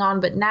things going on,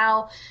 but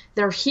now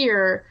they're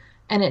here,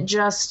 and it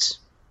just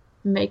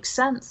makes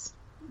sense.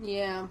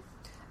 Yeah.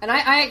 And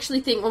I actually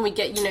think when we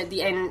get, you know,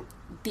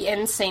 the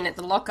end scene at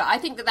the locker, I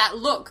think that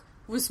look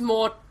was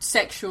more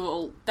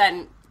sexual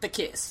than the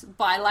kiss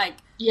by, like,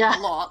 a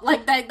lot.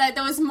 Like,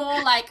 there was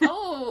more like,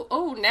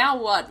 oh,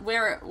 now what?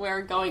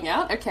 We're going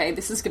out? Okay,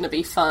 this is going to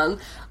be fun.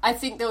 I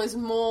think there was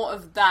more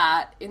of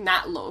that in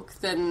that look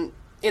than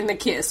in the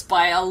kiss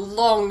by a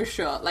long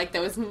shot. Like,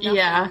 there was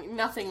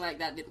nothing like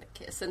that in the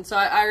kiss. And so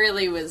I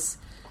really was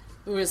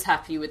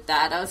happy with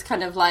that. I was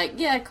kind of like,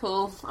 yeah,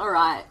 cool,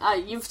 alright,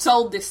 you've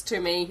sold this to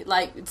me.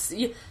 Like, it's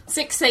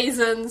 6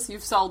 seasons,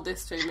 you've sold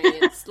this to me.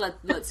 It's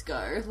let's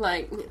go.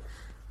 Like,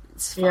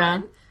 it's fine.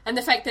 Yeah. And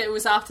the fact that it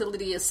was after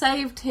Lydia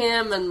saved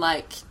him, and,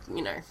 like,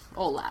 you know,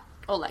 all that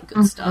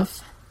good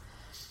stuff.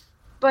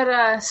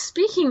 But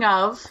speaking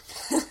of,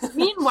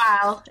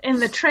 meanwhile, in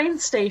the train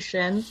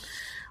station,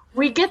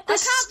 we get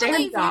this standoff. I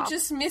can't believe you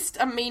just missed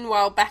a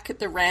meanwhile back at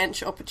the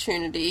ranch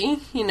opportunity,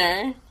 you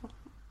know.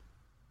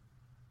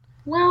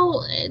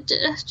 Well,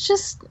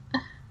 just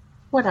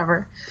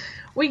whatever.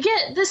 We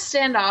get this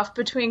standoff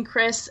between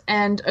Chris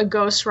and a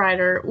Ghost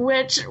Rider,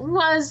 which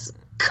was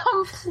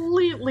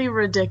completely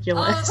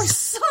ridiculous. Oh, it was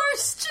so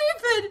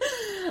stupid.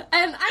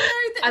 And I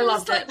know that it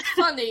was, like,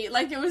 funny.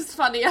 Like, it was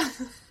funny.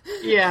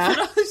 Yeah. But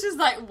I was just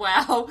like,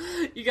 wow,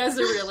 you guys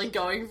are really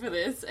going for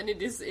this. And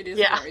it is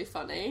very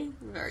funny.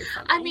 Very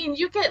funny. I mean,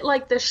 you get,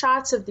 like, the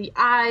shots of the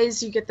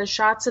eyes, you get the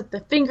shots of the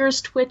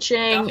fingers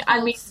twitching.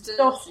 I mean,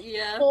 the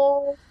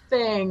whole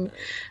thing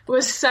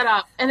was set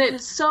up, and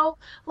it's so,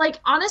 like,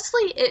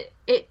 honestly,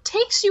 it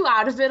takes you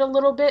out of it a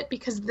little bit,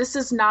 because this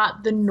is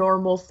not the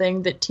normal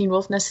thing that Teen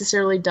Wolf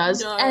necessarily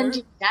does. No.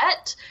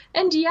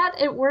 and yet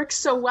it works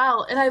so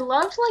well. And I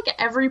loved, like,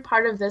 every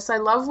part of this. I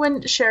love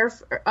when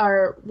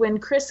when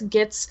Chris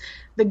gets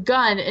the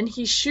gun and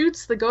he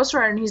shoots the Ghost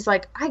Rider, and he's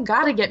like, I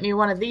gotta get me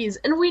one of these.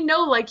 And we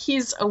know, like,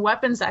 he's a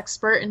weapons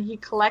expert and he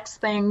collects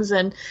things,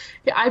 and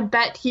I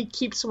bet he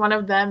keeps one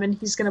of them and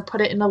he's gonna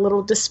put it in a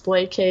little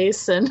display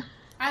case. And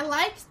I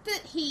like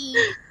that he,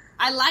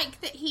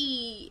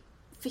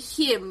 for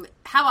him,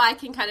 how I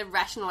can kind of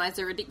rationalize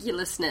the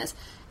ridiculousness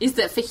is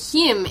that for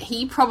him,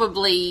 he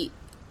probably,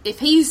 if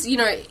he's, you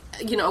know,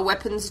 a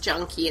weapons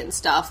junkie and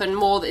stuff, and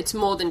it's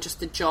more than just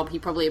the job, he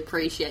probably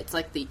appreciates,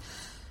 like, the,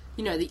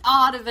 you know, the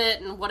art of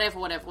it and whatever.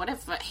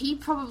 He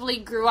probably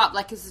grew up,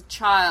 like, as a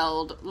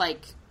child,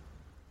 like,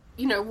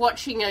 you know,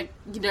 watching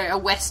a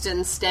Western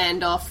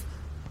standoff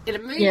in a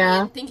movie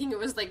and thinking it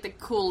was, like, the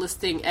coolest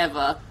thing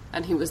ever.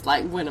 And he was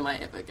like, when am I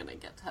ever going to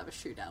get to have a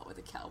shootout with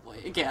a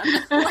cowboy again?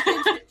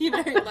 Like, you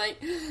know,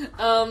 like,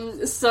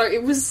 so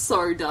it was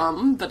so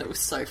dumb, but it was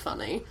so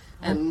funny.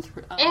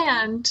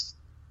 And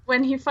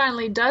when he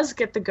finally does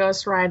get the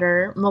Ghost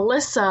Rider,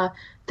 Melissa,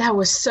 that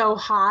was so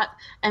hot,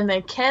 and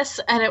they kiss,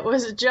 and it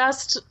was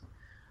just,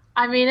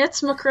 I mean,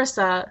 it's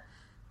Macrissa.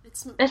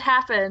 It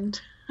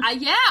happened.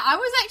 Yeah, I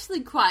was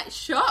actually quite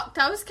shocked.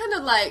 I was kind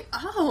of like,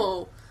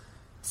 oh,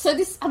 so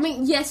this, I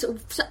mean, yes,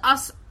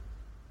 us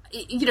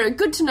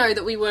good to know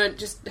that we weren't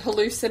just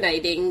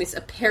hallucinating this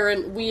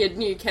apparent weird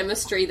new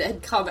chemistry that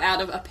had come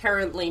out of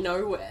apparently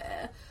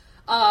nowhere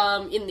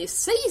in this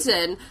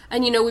season.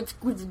 And,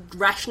 we've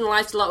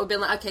rationalized a lot. We've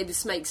been like, okay,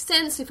 this makes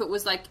sense if it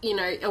was like,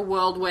 a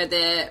world where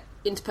their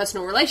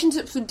interpersonal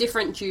relationships were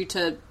different due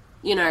to,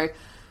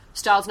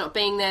 Styles not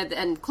being there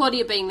and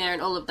Claudia being there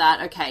and all of that.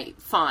 Okay,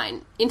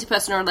 fine.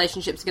 Interpersonal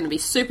relationships are going to be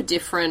super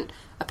different,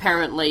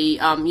 apparently,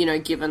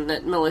 given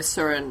that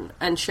Melissa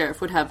and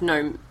Sheriff would have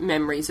no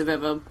memories of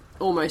ever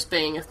almost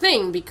being a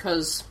thing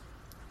because,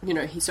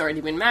 he's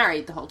already been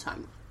married the whole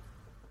time.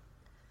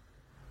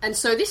 And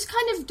so this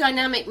kind of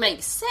dynamic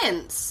makes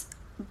sense,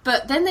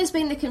 but then there's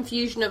been the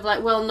confusion of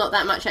like, well, not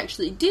that much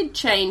actually did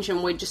change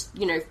and we're just,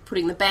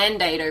 putting the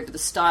Band-Aid over the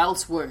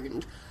Styles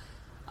wound.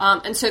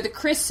 And so the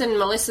Chris and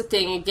Melissa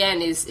thing,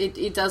 again,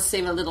 it does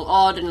seem a little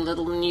odd and a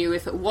little new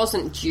if it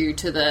wasn't due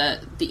to the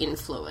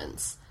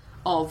influence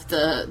of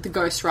the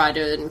Ghost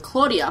Rider and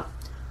Claudia.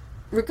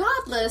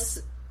 Regardless,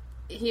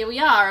 here we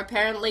are.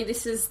 Apparently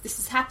this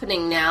is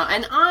happening now.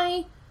 And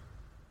I,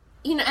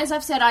 as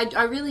I've said,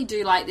 I really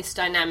do like this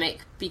dynamic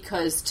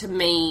because to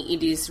me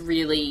it is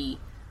really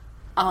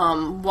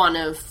one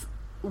of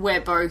we're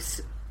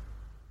both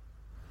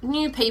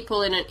new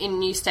people in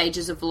new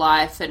stages of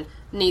life and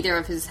neither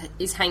of us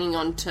is hanging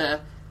on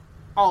to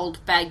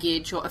old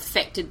baggage or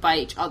affected by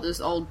each other's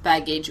old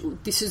baggage.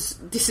 This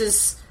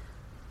is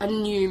a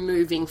new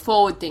moving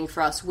forward thing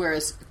for us,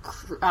 whereas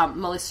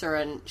Melissa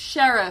and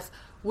Sheriff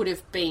would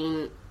have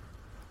been,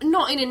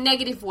 not in a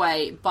negative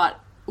way, but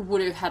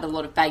would have had a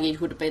lot of baggage,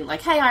 would have been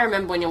like, hey, I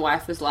remember when your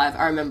wife was alive,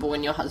 I remember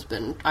when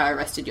I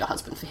arrested your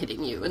husband for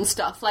hitting you and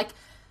stuff. Like,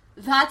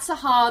 that's a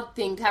hard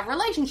thing to have a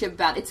relationship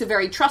about. It's a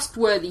very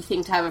trustworthy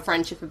thing to have a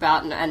friendship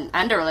about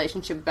and a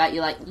relationship about.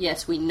 You're like,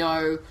 yes, we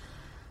know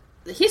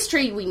the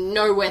history, we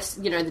know where,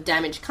 the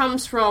damage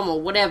comes from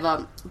or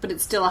whatever, but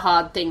it's still a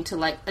hard thing to,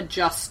 like,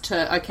 adjust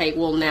to, okay,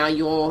 well, now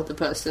you're the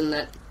person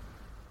that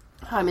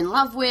I'm in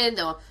love with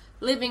or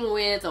living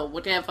with or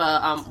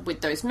whatever,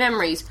 with those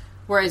memories.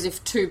 Whereas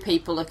if two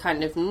people are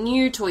kind of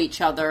new to each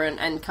other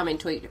and come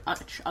into each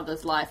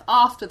other's life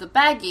after the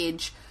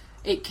baggage,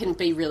 it can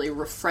be really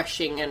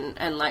refreshing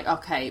and like,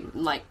 okay,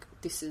 like,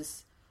 this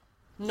is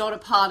not a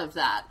part of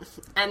that.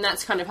 And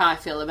that's kind of how I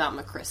feel about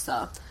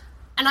Macrissa.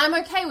 And I'm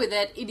okay with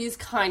it. It is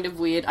kind of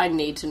weird. I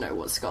need to know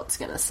what Scott's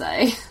going to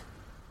say.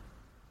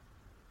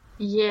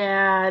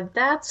 Yeah,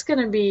 that's going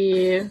to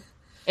be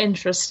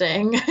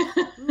interesting.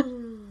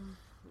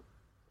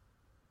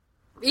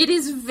 It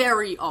is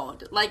very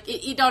odd. Like,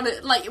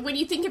 like, when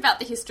you think about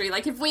the history,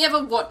 like, if we ever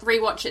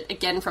rewatch it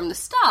again from the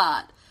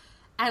start,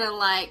 and are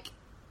like,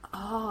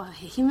 oh,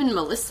 him and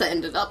Melissa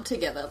ended up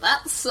together.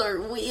 That's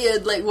so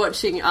weird, like,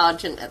 watching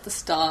Argent at the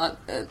start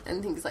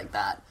and things like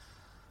that.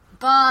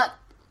 But,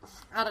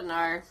 I don't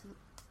know.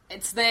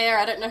 It's there.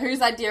 I don't know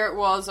whose idea it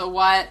was or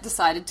why it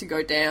decided to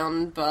go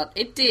down, but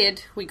it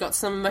did. We got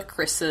some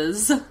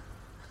Macrissas.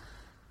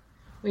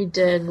 We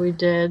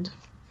did.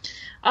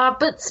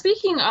 But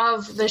speaking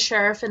of the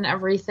sheriff and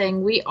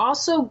everything, we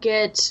also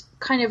get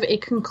kind of a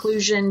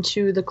conclusion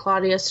to the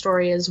Claudia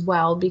story as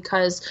well,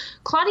 because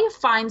Claudia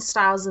finds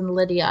Styles and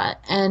Lydia,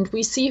 and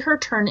we see her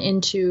turn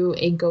into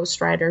a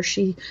Ghost Rider.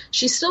 She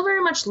still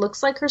very much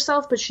looks like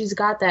herself, but she's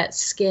got that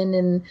skin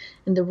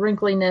and the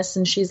wrinkliness,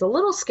 and she's a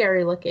little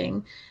scary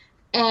looking.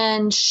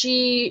 And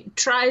she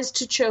tries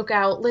to choke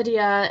out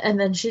Lydia, and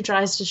then she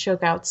tries to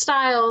choke out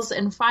Styles,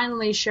 and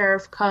finally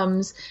Sheriff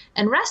comes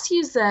and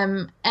rescues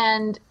them,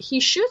 and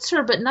he shoots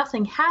her, but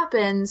nothing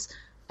happens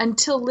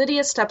until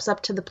Lydia steps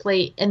up to the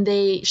plate, and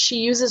she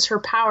uses her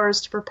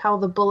powers to propel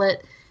the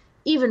bullet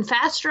even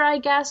faster, I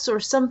guess, or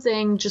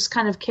something just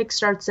kind of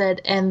kickstarts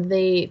it, and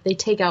they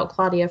take out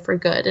Claudia for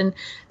good. And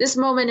this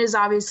moment is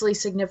obviously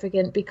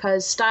significant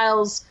because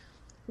Styles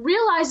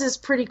realizes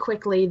pretty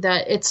quickly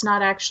that it's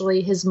not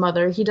actually his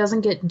mother. He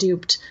doesn't get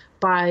duped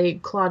by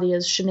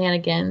Claudia's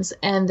shenanigans,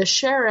 and the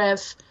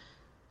sheriff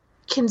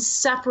can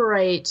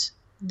separate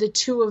the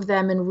two of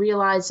them and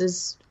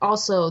realizes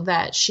also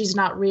that she's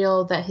not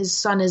real, that his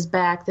son is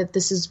back, that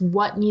this is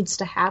what needs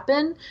to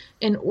happen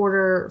in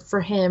order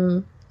for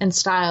him and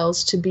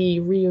Styles to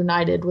be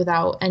reunited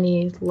without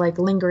any, like,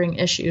 lingering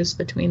issues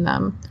between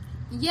them.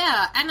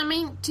 Yeah, and I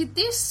mean, did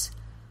this...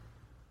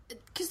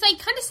 Because they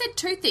kind of said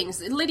two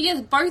things.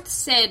 Lydia both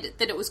said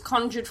that it was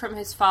conjured from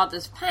his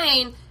father's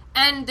pain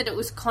and that it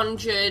was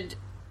conjured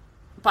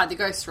by the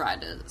Ghost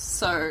Riders.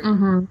 So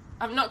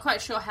I'm not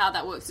quite sure how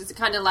that works. Is it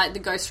kind of like the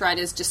Ghost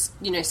Riders just,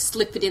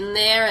 slip it in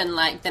there and,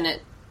 like, then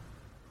it,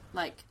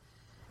 like,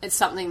 it's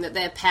something that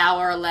their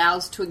power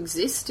allows to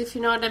exist, if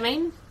you know what I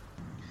mean?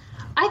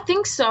 I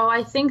think so.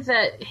 I think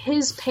that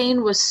his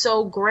pain was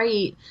so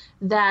great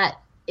that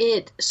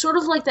it sort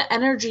of like the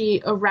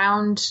energy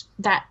around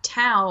that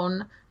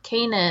town,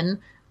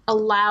 Canaan,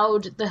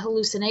 allowed the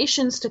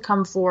hallucinations to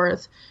come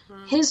forth.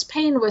 His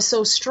pain was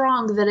so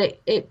strong that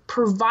it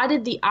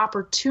provided the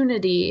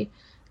opportunity,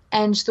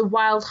 and the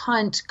Wild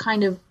Hunt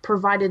kind of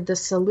provided the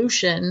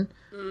solution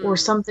or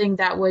something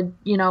that would,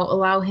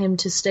 allow him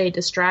to stay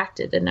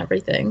distracted and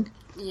everything.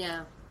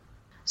 Yeah.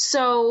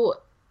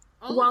 So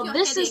All Well, of your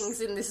this headings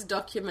is in this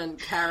document,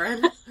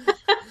 Karen,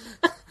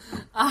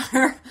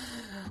 are...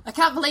 I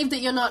can't believe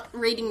that you're not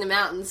reading them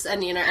out and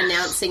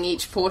announcing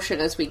each portion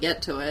as we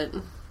get to it.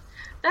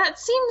 that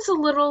seems a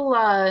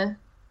little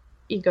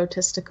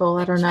egotistical.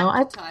 I don't know.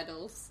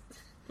 Titles.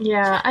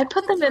 Yeah, I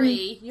put them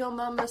in. Your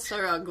mama's so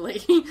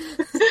ugly.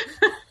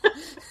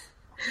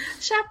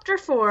 Chapter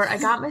 4, I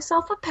got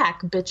myself a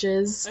pack,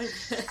 bitches.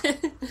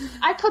 Okay.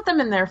 I put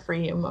them in there for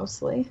you,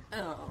 mostly.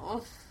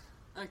 Oh,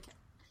 okay.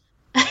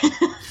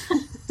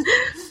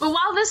 But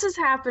while this is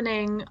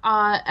happening,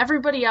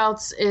 everybody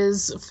else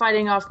is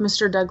fighting off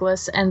Mr.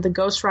 Douglas and the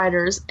Ghost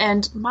Riders,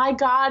 and my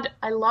god,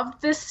 I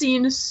loved this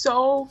scene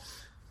so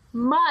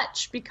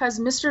much, because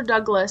Mr.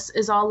 Douglas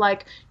is all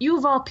like, you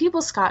of all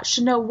people, Scott,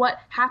 should know what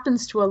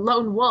happens to a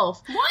lone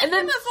wolf. Why and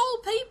then, him of all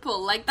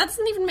people? Like, that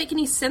doesn't even make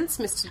any sense,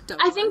 Mr.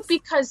 Douglas. I think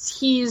because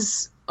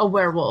he's a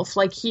werewolf,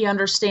 like, he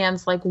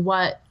understands, like,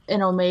 what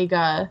an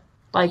Omega,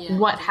 like,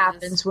 what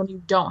happens when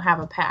you don't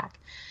have a pack.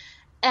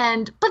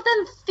 But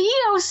then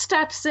Theo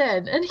steps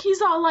in, and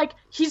he's all like,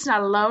 he's not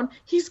alone,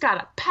 he's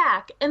got a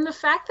pack. And the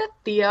fact that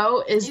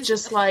Theo is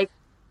just like,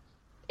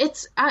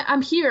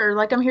 I'm here,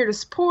 like, I'm here to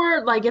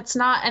support, like, it's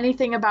not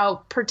anything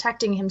about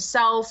protecting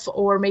himself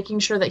or making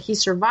sure that he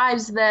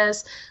survives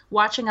this,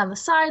 watching on the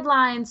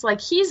sidelines,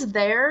 like, he's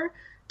there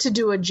to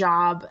do a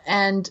job,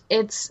 and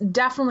it's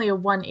definitely a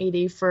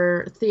 180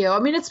 for Theo. I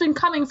mean, it's been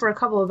coming for a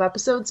couple of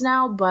episodes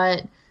now,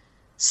 but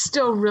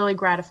still really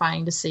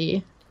gratifying to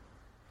see.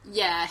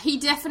 Yeah, he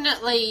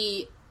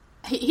definitely...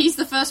 He's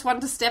the first one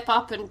to step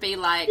up and be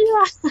like...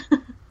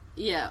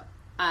 Yeah.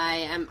 I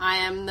am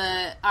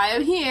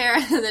here.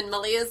 And then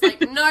Malia's like,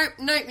 nope,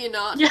 you're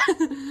not. Yeah.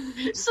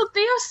 So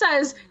Theo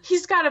says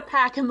he's got a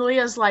pack, and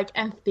Malia's like,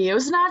 and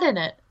Theo's not in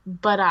it,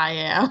 but I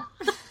am.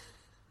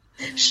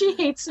 She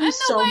hates him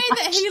so much. And the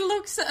way that he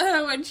looks at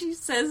her when she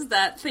says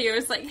that,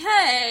 Theo's like,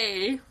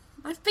 hey,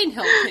 I've been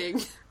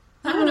helping.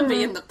 I want to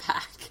be in the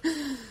pack.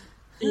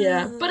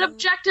 Yeah, but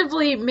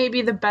objectively,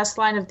 maybe the best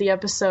line of the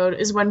episode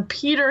is when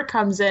Peter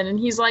comes in, and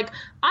he's like,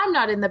 I'm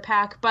not in the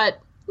pack, but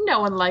no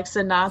one likes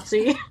a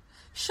Nazi.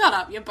 Shut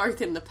up, you're both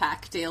in the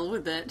pack, deal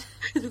with it.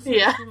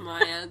 Yeah.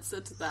 My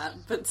answer to that,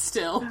 but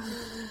still.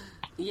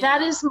 Yeah.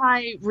 That is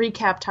my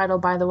recap title,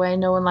 by the way,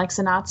 No One Likes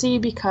a Nazi,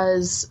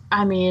 because,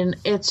 I mean,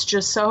 it's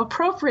just so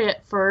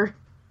appropriate for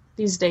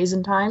these days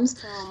and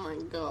times. Oh my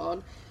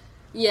god.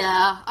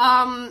 Yeah,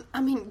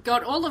 I mean,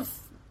 God, all of...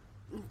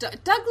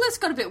 Douglas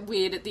got a bit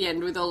weird at the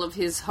end with all of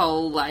his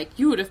whole, like,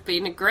 you would have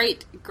been a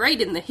great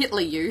in the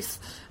Hitler Youth.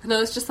 And I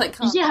was just like,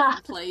 yeah,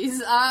 please.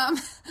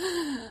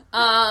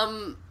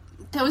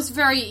 That was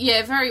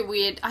very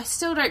weird. I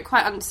still don't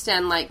quite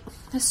understand, like,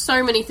 there's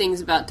so many things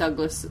about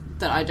Douglas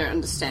that I don't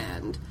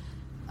understand.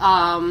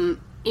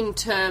 In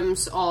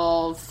terms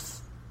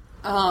of,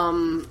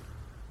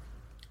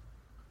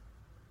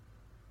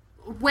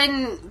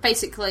 when,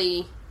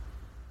 basically,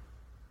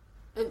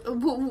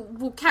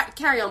 we'll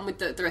carry on with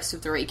the rest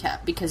of the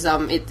recap, because,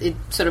 it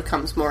sort of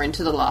comes more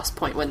into the last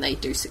point when they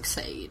do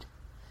succeed.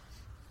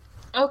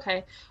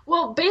 Okay.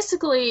 Well,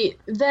 basically,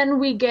 then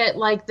we get,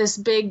 like, this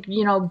big,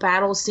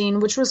 battle scene,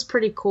 which was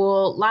pretty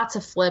cool. Lots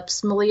of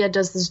flips. Malia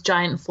does this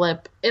giant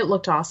flip. It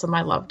looked awesome.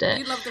 I loved it.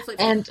 You loved the flip.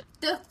 And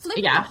the flip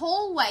in the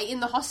hallway in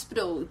the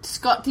hospital.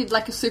 Scott did,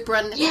 like, a super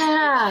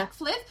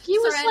flip. He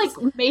was,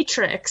 like,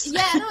 Matrix.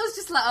 Yeah, and I was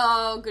just like,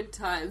 oh, good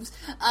times.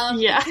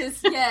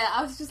 Because, I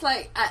was just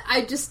like,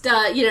 I just,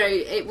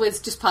 it was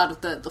just part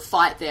of the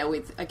fight there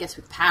with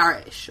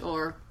Parrish,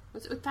 or...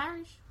 Was it with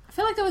Parrish? I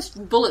feel like there was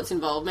bullets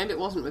involved. Maybe it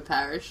wasn't with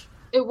Parrish.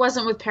 It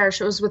wasn't with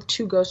Parrish. It was with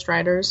 2 Ghost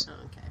Riders. Oh,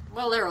 okay.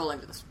 Well, they're all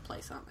over this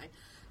place, aren't they?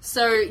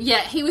 So, yeah,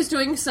 he was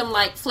doing some,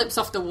 like, flips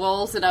off the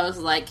walls, and I was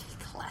like,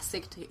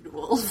 classic Teen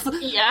Wolf.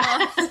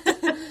 Yeah.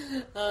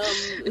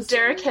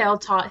 Derek Hale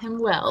taught him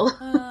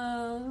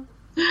well.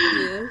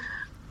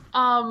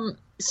 Yeah.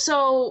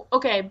 So,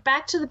 okay,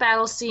 back to the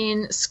battle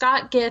scene.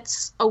 Scott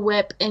gets a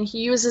whip, and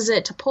he uses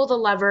it to pull the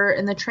lever,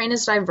 and the train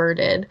is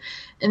diverted.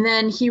 And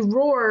then he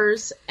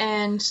roars,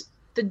 and...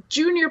 the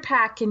junior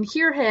pack can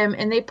hear him,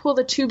 and they pull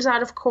the tubes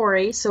out of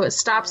Corey, so it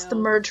stops the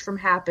merge from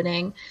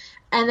happening.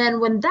 And then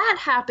when that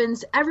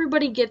happens,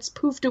 everybody gets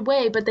poofed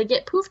away, but they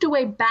get poofed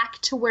away back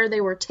to where they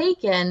were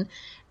taken.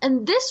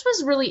 And this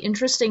was really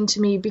interesting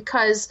to me,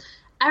 because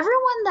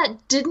everyone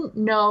that didn't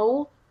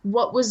know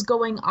what was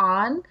going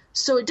on,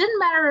 so it didn't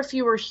matter if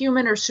you were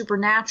human or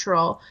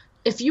supernatural,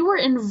 if you were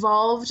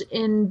involved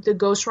in the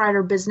Ghost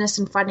Rider business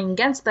and fighting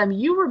against them,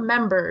 you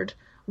remembered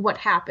what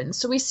happened.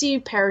 So we see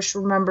Parrish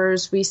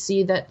remembers, we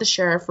see that the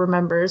sheriff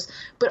remembers,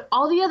 but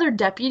all the other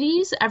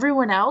deputies,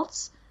 everyone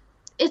else,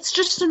 it's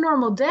just a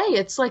normal day.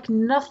 It's like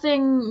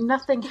nothing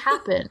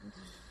happened.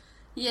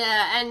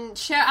 Yeah, and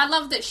I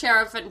love that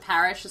Sheriff and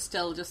Parrish are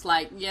still just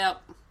like,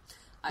 yep,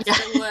 I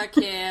still work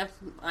here,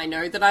 I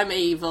know that I'm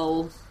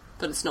evil,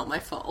 but it's not my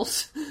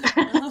fault.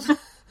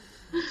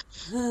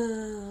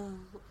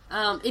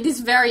 It is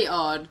very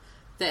odd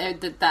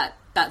that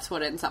that's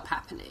what ends up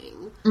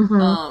happening.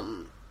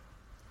 Mm-hmm.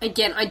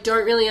 again, I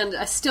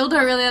still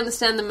don't really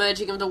understand the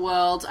merging of the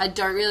worlds. I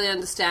don't really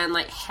understand,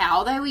 like,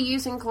 how they were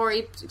using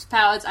Corey's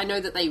powers. I know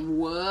that they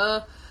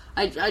were.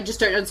 I just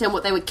don't understand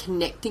what they were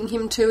connecting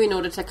him to in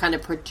order to kind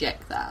of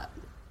project that.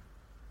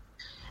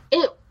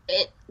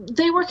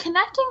 They were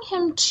connecting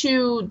him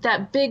to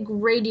that big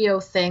radio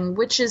thing,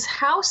 which is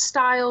how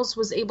Styles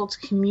was able to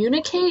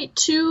communicate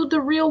to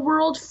the real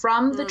world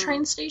from the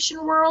train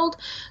station world.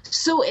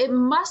 So it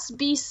must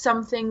be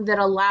something that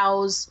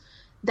allows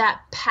that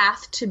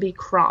path to be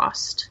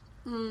crossed.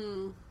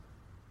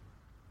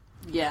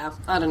 Yeah,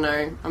 I don't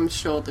know. I'm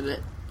sure that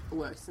it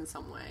works in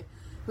some way.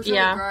 It was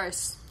really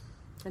gross.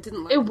 I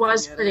didn't like it. It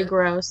was pretty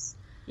gross.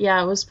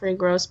 Yeah, it was pretty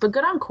gross. But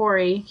good on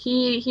Corey.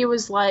 He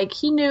was like,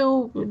 he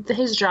knew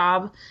his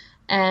job,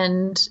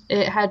 and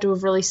it had to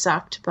have really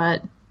sucked,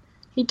 but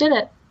he did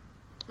it.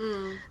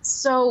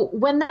 So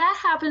when that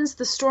happens,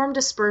 the storm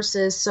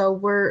disperses, so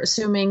we're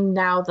assuming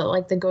now that,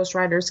 like, the Ghost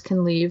Riders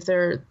can leave.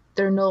 They're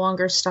no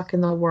longer stuck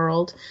in the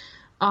world.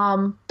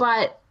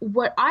 But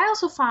what I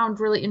also found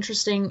really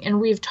interesting, and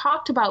we've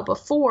talked about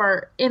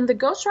before, in the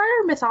Ghost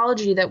Rider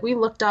mythology that we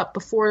looked up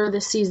before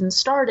the season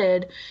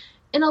started,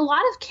 in a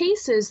lot of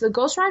cases, the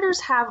Ghost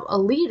Riders have a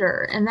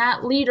leader, and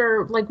that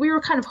leader, like, we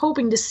were kind of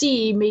hoping to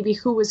see maybe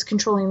who was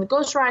controlling the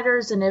Ghost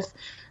Riders and if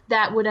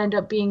that would end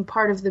up being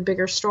part of the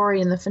bigger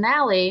story in the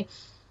finale.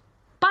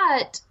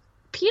 But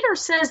Peter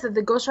says that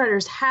the Ghost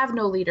Riders have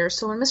no leader,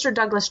 so when Mr.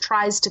 Douglas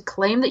tries to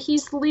claim that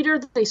he's the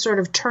leader, they sort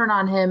of turn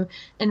on him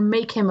and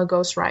make him a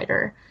Ghost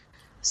Rider.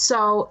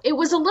 So it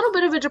was a little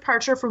bit of a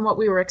departure from what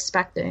we were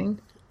expecting.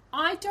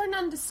 I don't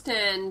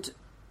understand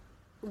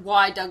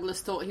why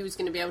Douglas thought he was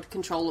going to be able to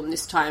control them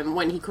this time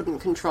when he couldn't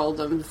control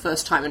them the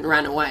first time and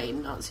ran away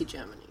in Nazi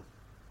Germany.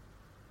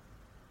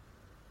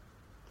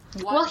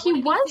 Well, he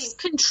was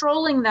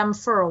controlling them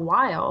for a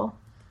while.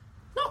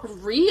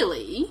 Not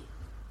really.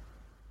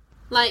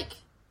 Like,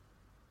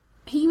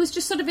 he was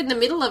just sort of in the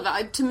middle of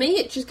it. To me,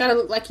 it just kind of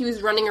looked like he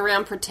was running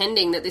around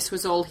pretending that this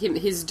was all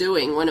his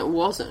doing when it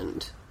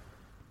wasn't.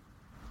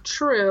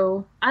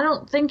 True. I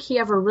don't think he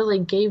ever really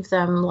gave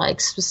them,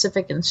 like,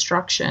 specific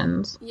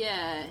instructions.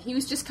 Yeah, he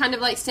was just kind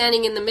of, like,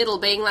 standing in the middle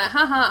being like,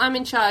 haha, I'm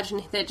in charge,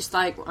 and they're just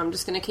like, I'm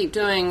just going to keep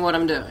doing what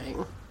I'm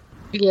doing.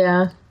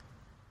 Yeah.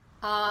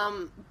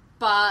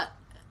 But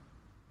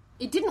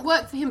it didn't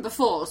work for him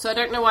before, so I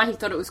don't know why he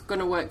thought it was going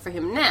to work for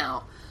him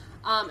now.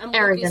 And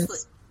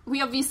Arrogance.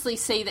 We obviously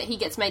see that he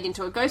gets made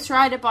into a Ghost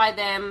Rider by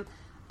them,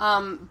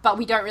 but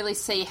we don't really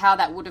see how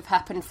that would have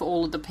happened for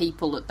all of the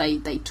people that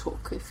they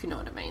took, if you know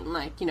what I mean.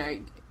 Like, you know,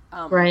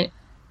 right.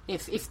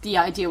 If the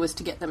idea was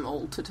to get them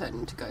all to turn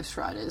into Ghost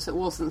Riders, it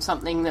wasn't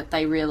something that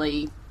they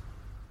really,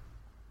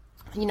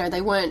 you know,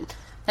 they weren't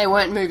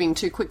moving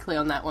too quickly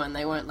on that one.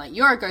 They weren't like,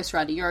 you're a Ghost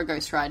Rider, you're a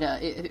Ghost Rider.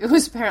 It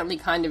was apparently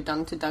kind of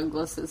done to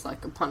Douglas as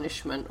like a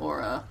punishment or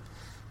a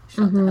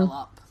shut the hell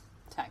up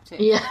tactic.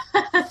 Yeah.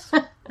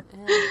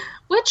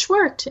 Which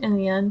worked in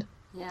the end.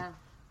 Yeah.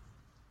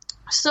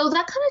 So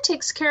that kind of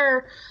takes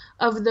care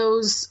of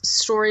those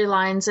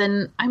storylines.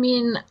 And, I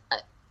mean,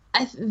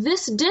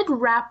 this did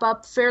wrap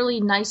up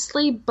fairly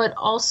nicely, but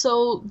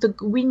also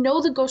we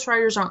know the Ghost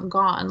Riders aren't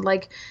gone.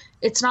 Like,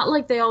 it's not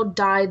like they all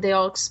died, they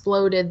all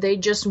exploded. They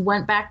just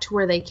went back to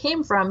where they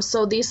came from.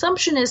 So the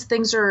assumption is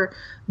things are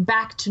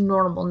back to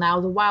normal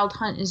now. The Wild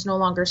Hunt is no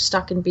longer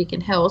stuck in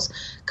Beacon Hills.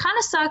 Kind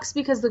of sucks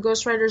because the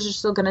Ghost Riders are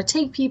still going to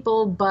take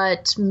people,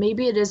 but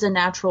maybe it is a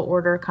natural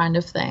order kind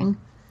of thing.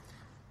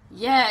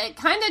 Yeah, it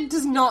kind of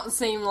does not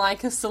seem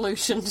like a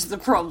solution to the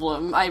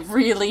problem. I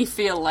really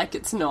feel like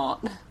it's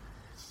not. At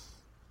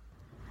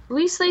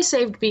least they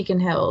saved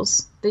Beacon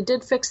Hills. They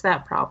did fix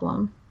that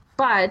problem.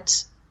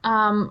 But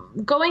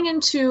going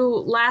into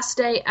Last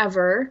Day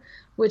Ever,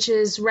 which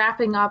is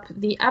wrapping up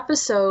the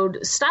episode,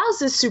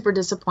 Styles is super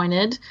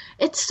disappointed.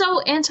 It's so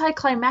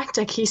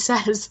anticlimactic, he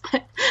says.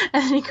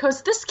 And he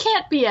goes, this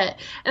can't be it.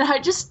 And I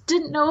just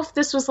didn't know if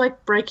this was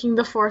like breaking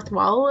the fourth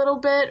wall a little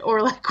bit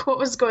or like what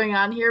was going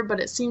on here, but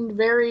it seemed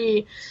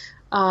very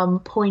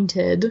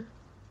pointed.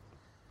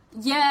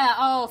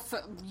 Yeah,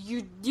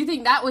 you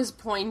think that was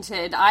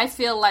pointed. I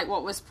feel like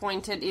what was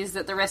pointed is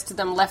that the rest of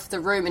them left the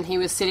room and he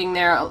was sitting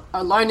there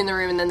alone in the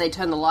room and then they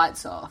turned the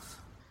lights off.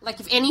 Like,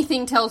 if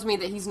anything tells me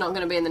that he's not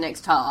going to be in the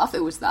next half,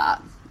 it was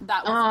that.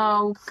 That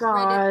was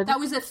God. That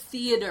was a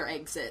theater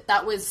exit.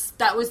 That was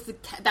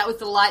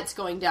the lights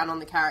going down on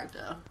the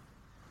character.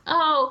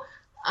 Oh.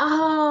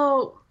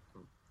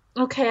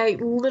 Okay, I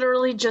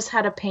literally just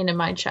had a pain in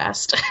my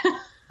chest.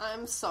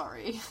 I'm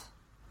sorry.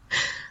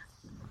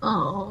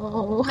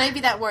 Oh.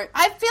 Maybe that won't.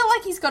 I feel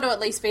like he's got to at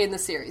least be in the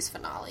series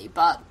finale,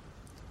 but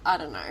I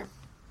don't know.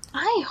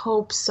 I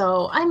hope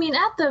so. I mean,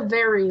 at the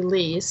very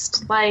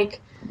least,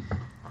 like,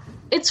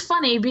 it's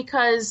funny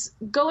because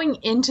going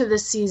into the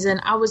season,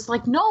 I was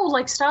like, no,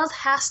 like, Styles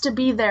has to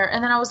be there.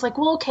 And then I was like,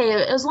 well,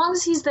 okay, as long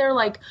as he's there,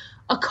 like,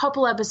 a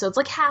couple episodes,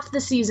 like half the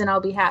season,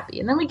 I'll be happy.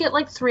 And then we get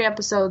like 3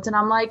 episodes and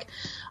I'm like,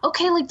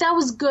 okay, like that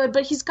was good,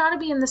 but he's got to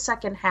be in the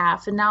second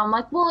half. And now I'm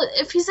like, well,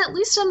 if he's at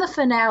least in the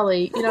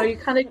finale, you know, you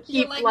kind of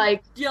keep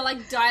you're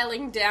like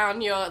dialing down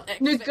your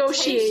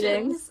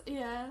negotiating.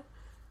 Yeah.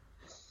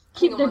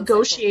 keep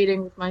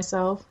negotiating with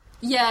myself.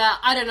 Yeah,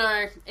 I don't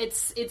know.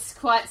 It's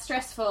quite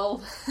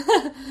stressful.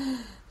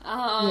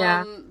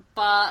 Yeah.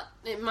 But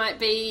it might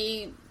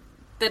be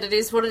that it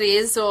is what it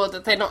is, or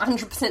that they're not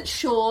 100%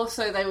 sure,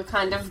 so they were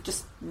kind of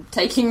just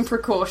taking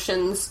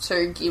precautions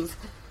to give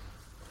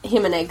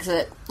him an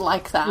exit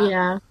like that.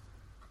 Yeah.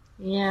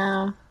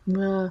 Yeah.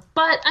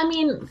 But, I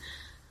mean,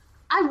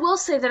 I will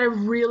say that I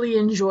really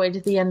enjoyed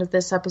the end of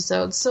this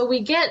episode. So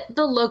we get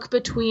the look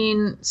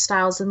between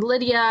Stiles and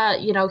Lydia.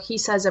 You know, he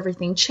says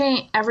everything's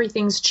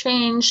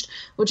changed,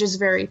 which is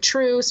very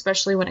true,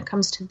 especially when it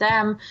comes to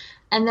them.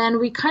 And then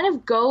we kind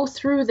of go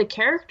through the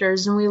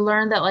characters, and we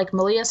learn that, like,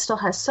 Malia still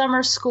has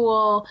summer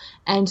school,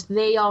 and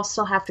they all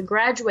still have to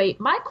graduate.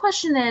 My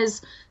question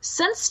is,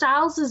 since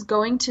Stiles is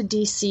going to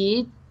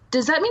DC,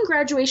 does that mean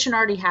graduation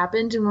already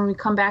happened, and when we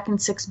come back in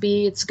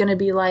 6B, it's going to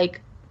be,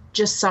 like,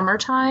 just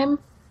summertime?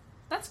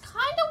 That's kind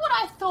of what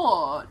I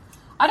thought.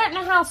 I don't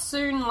know how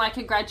soon, like,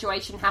 a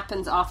graduation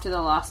happens after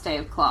the last day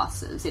of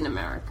classes in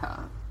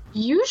America.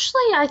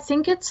 Usually, I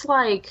think it's,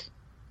 like,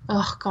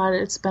 oh, God,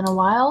 it's been a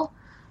while.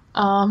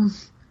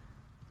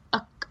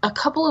 A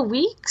couple of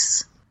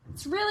weeks.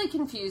 It's really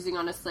confusing,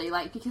 honestly,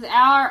 like, because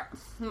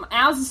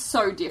ours is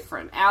so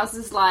different. Ours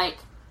is like,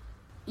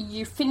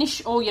 you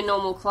finish all your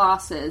normal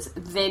classes,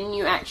 then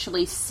you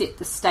actually sit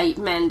the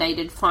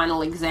state-mandated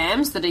final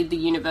exams that are the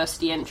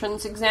university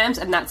entrance exams,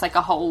 and that's like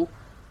a whole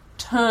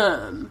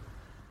term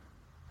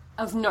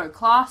of no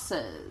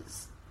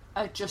classes,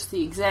 of just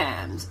the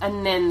exams,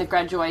 and then the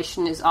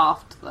graduation is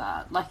after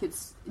that. Like,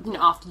 it's, you know,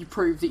 after you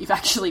prove that you've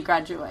actually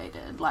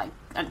graduated, like,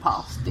 and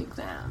passed the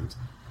exams.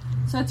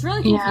 So it's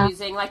really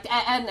confusing. Yeah. Like,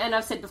 and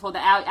I've said before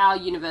that our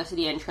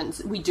university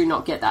entrance, we do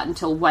not get that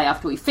until way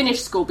after we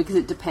finish school, because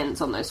it depends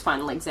on those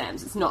final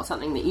exams. It's not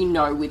something that you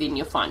know within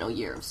your final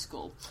year of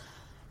school.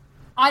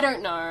 I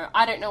don't know.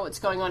 I don't know what's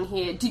going on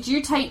here. Did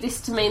you take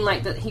this to mean,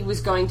 like, that he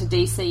was going to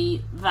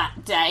DC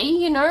that day,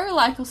 you know,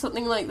 like, or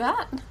something like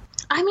that?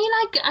 I mean,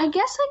 I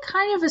guess I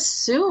kind of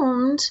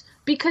assumed,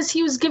 because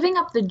he was giving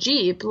up the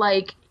Jeep,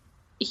 like,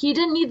 he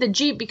didn't need the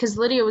Jeep because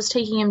Lydia was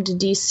taking him to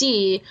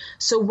DC,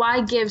 so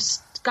why give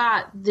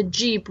Scott the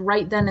Jeep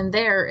right then and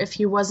there if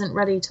he wasn't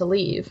ready to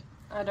leave?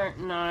 I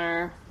don't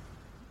know.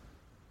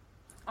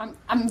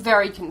 I'm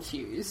very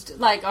confused,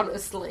 like,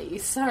 honestly.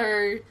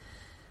 So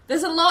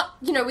there's a lot,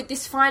 you know, with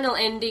this final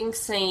ending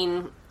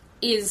scene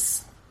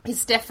is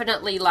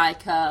definitely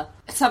like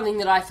something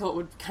that I thought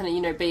would kind of,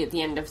 you know, be at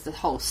the end of the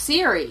whole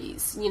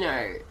series, you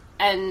know.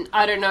 And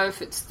I don't know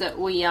if it's that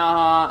we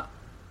are,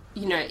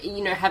 you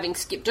know, having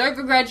skipped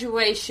over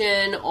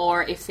graduation,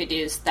 or if it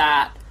is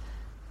that,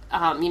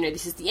 you know,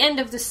 this is the end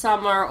of the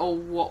summer, or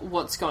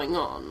what's going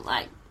on.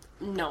 Like,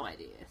 no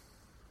idea.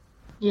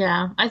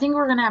 Yeah, I think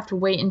we're going to have to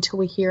wait until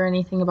we hear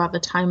anything about the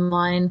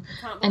timeline.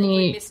 I can't believe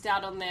we missed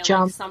out on their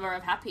like, summer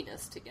of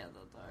happiness together,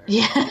 though.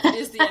 Yeah. It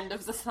is the end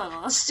of the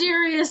summer.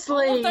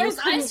 Seriously. All those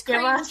ice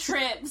cream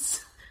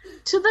trips.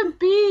 To the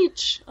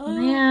beach. Oh,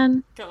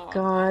 man.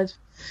 God.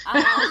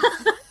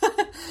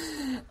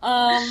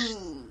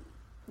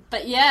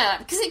 But yeah,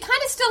 because it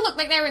kind of still looked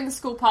like they were in the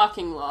school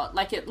parking lot.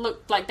 Like, it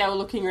looked like they were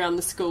looking around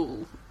the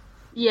school.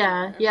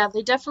 Yeah, yeah,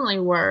 they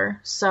definitely were.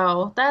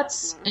 So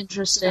that's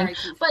interesting.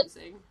 But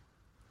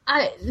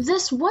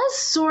this was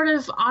sort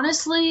of,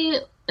 honestly,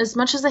 as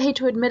much as I hate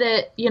to admit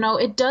it, you know,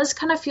 it does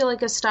kind of feel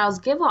like a Stiles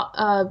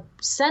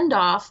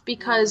send-off,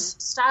 because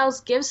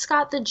Stiles gives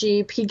Scott the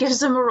Jeep, he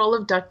gives him a roll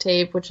of duct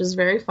tape, which is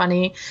very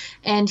funny,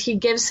 and he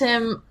gives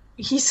him,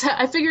 he said,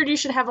 I figured you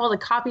should have all the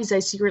copies I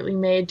secretly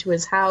made to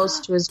his house,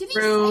 to his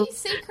room. Did he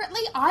say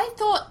secretly? I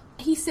thought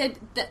he said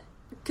that,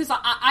 because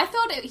I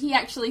thought he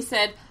actually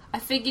said, I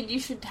figured you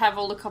should have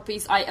all the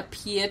copies I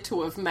appear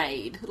to have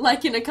made,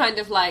 like in a kind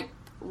of like,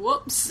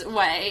 whoops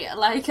way.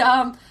 Like,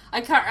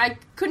 I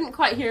couldn't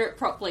quite hear it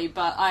properly,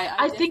 but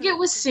I think it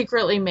was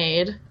secretly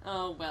made.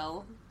 Oh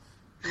well,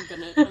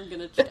 I'm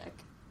gonna check,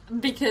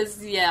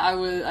 because yeah,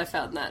 I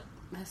found that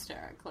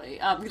hysterically.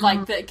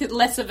 Like the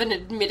less of an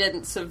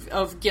admittance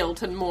of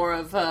guilt and more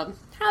of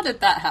how did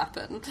that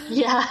happen?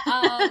 Yeah.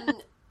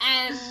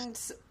 And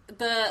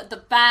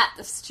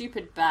the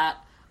stupid bat.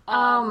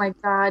 Oh my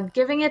God,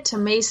 giving it to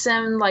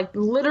Mason, like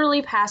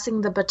literally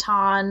passing the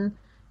baton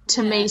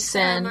to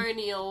Mason.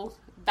 Ceremonial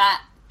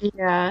bat.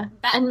 Yeah.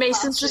 Bat and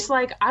Mason's passing. Just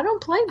like, I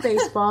don't play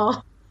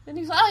baseball. And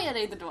he's like, oh yeah,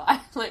 neither do I.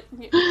 Like,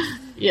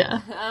 yeah.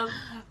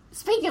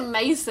 Speaking of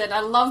Mason, I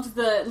loved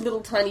the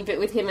little tiny bit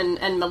with him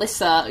and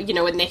Melissa, you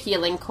know, when they're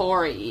healing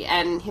Corey,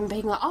 and him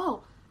being like,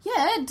 oh,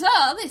 yeah,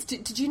 duh,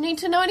 did you need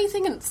to know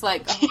anything? And it's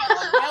like,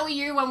 oh, where were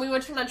you when we were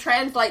trying to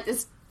translate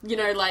this, you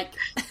know, like,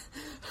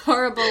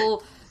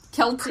 horrible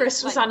Celtic,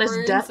 Chris was like, on his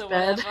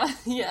deathbed.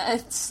 Yeah,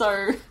 it's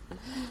so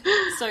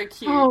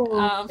cute.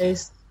 Oh,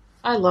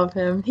 I love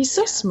him. He's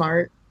so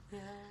smart. Yeah.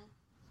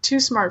 Too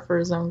smart for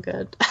his own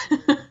good.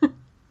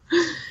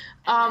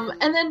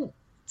 And then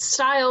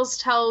Stiles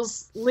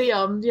tells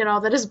Liam, you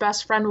know, that his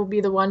best friend will be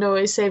the one to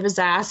always save his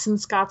ass,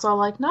 and Scott's all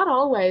like, not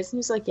always. And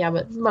he's like, yeah,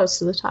 but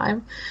most of the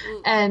time.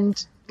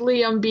 And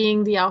Liam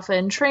being the alpha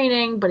in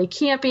training, but he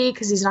can't be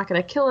because he's not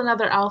going to kill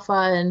another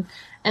alpha.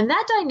 And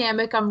that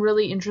dynamic I'm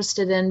really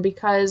interested in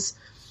because,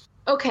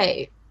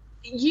 okay,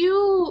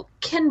 you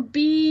can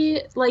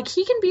be, like,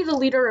 he can be the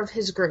leader of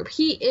his group.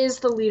 He is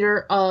the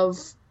leader of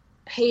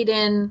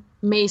Hayden,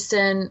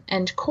 Mason,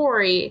 and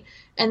Corey,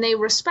 and they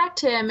respect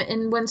him.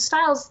 And when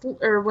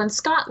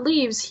Scott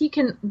leaves, he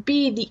can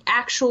be the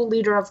actual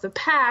leader of the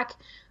pack.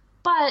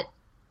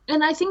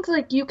 And I think,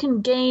 like, you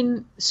can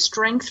gain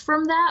strength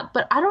from that,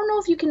 but I don't know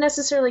if you can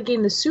necessarily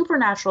gain the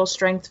supernatural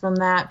strength from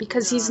that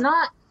because he's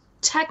not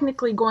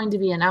technically going to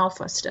be an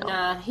alpha still.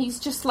 Nah, he's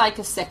just like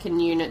a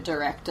second unit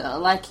director.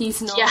 Like,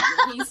 he's not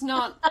he's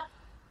not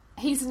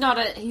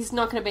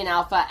going to be an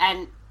alpha.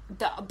 And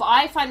but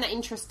I find that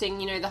interesting,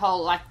 you know, the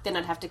whole, like, then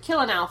I'd have to kill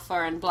an alpha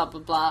and blah,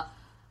 blah, blah.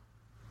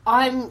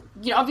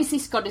 Obviously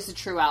Scott is a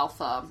true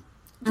alpha.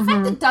 The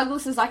fact that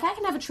Douglas is like, I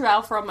can have a true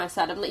alpha on my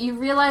side, I'm like, you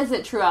realise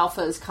that true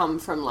alphas come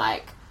from,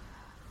 like,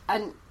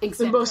 an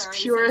exemplary the most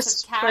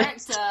purest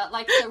character.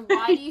 Like, so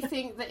why do you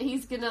think that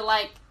he's gonna,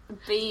 like,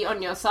 be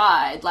on your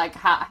side? Like,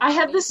 how I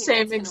had the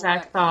same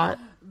exact thought.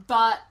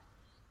 But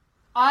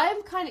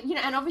I'm kind of, you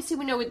know, and obviously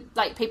we know with,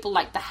 like, people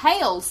like the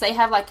Hales, they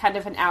have, like, kind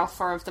of an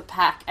alpha of the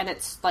pack, and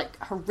it's, like,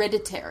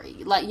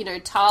 hereditary. Like, you know,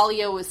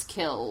 Talia was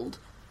killed,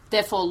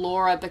 therefore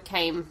Laura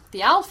became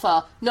the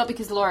alpha, not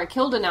because Laura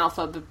killed an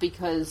alpha, but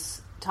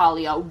because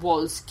Talia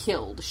was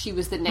killed. She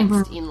was the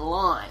next in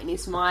line.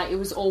 It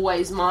was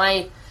always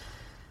my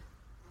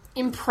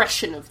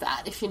impression of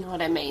that, if you know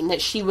what I mean.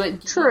 That she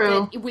would...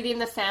 True. Within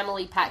the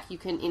family pack, you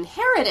can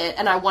inherit it,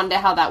 and I wonder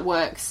how that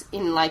works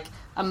in, like,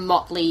 a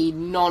motley,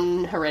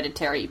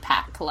 non-hereditary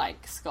pack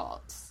like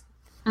Scott's.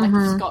 Like,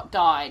 if Scott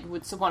died,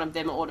 would one of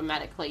them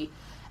automatically...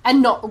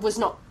 And was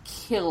not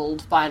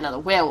killed by another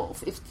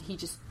werewolf, if he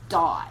just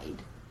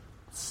died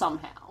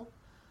somehow.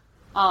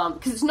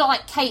 Because it's not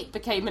like Kate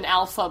became an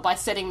alpha by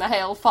setting the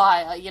Hale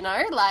fire, you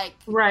know? Like...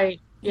 Right,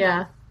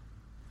 yeah.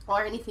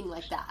 Or anything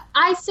like that.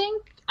 I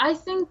think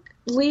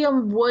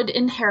Liam would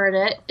inherit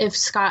it if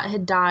Scott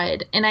had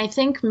died. And I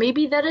think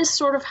maybe that is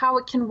sort of how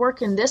it can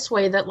work in this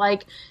way, that,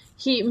 like,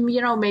 he,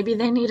 you know, maybe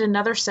they need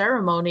another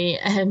ceremony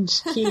and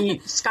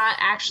Scott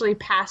actually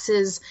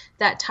passes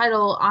that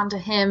title onto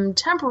him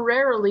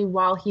temporarily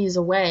while he's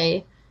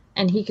away.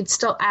 And he could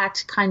still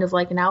act kind of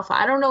like an alpha.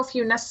 I don't know if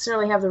you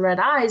necessarily have the red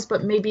eyes,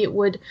 but maybe it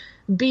would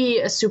be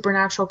a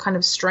supernatural kind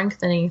of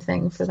strengthening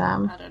thing for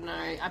them. I don't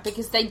know.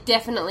 Because they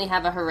definitely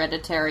have a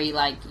hereditary,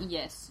 like,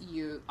 yes,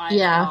 I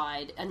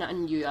died,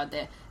 and you are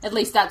there. At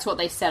least that's what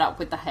they set up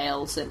with the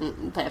Hales,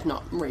 and they have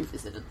not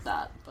revisited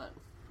that, but...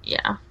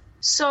 Yeah.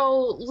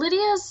 So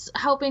Lydia's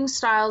helping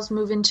Stiles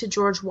move into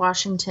George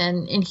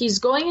Washington, and he's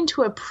going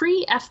into a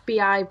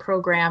pre-FBI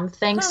program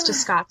thanks to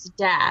Scott's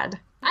dad.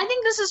 I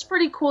think this is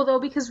pretty cool, though,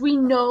 because we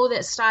know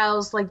that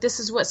Stiles, like, this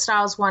is what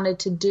Stiles wanted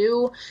to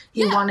do.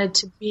 He wanted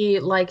to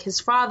be like his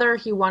father.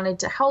 He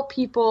wanted to help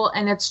people.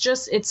 And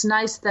it's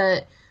nice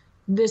that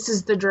this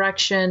is the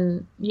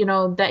direction, you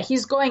know, that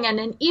he's going in.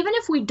 And even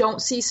if we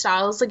don't see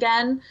Stiles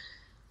again,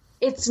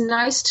 it's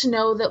nice to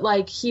know that,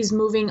 like, he's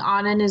moving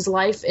on in his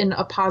life in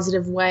a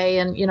positive way.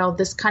 And, you know,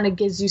 this kind of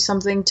gives you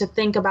something to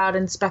think about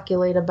and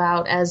speculate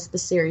about as the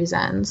series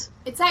ends.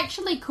 It's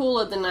actually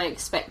cooler than I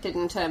expected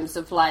in terms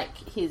of, like,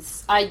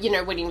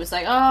 when he was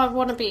like, oh, I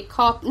want to be a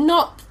cop.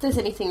 Not that there's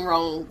anything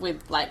wrong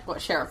with, like,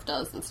 what Sheriff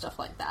does and stuff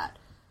like that.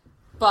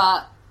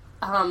 But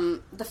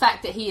the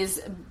fact that he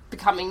is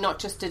becoming not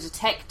just a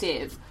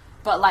detective,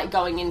 but, like,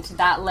 going into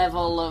that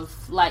level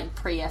of, like,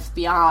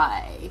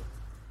 pre-FBI...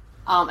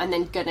 and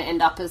then going to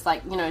end up as,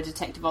 like, you know, a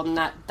detective on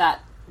that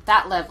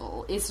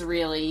level is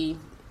really,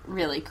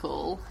 really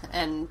cool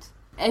and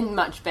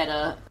much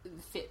better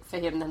fit for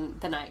him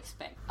than I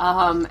expect.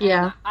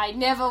 Yeah. I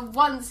never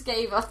once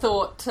gave a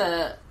thought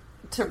to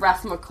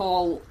Raph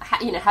McCall,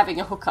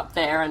 having a hookup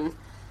there and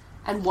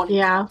wanting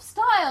to help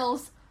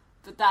Stiles,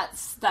 but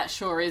that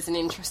sure is an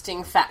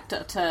interesting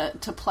factor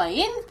to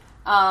play in.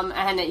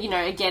 And it,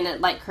 again, it,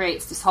 like,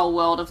 creates this whole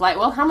world of, like,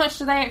 well, how much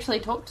do they actually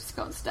talk to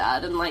Scott's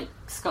dad? And, like,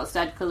 Scott's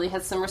dad clearly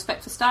has some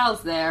respect for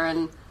Stiles there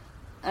and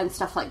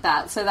stuff like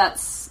that. So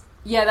that's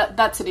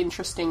an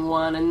interesting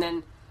one. And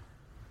then,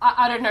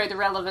 I don't know the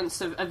relevance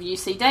of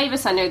UC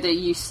Davis. I know the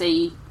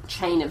UC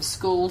chain of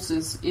schools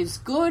is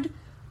good.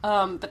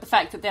 But the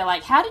fact that they're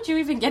like, how did you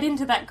even get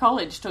into that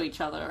college to each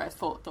other, I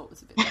thought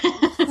was a bit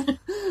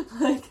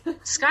like...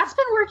 Scott's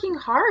been working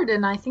hard,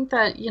 and I think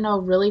that,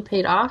 really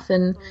paid off,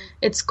 and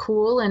it's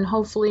cool, and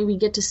hopefully we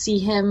get to see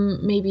him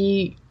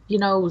maybe,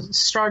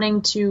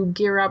 starting to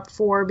gear up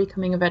for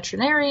becoming a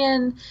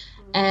veterinarian.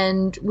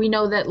 And we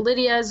know that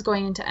Lydia is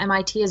going into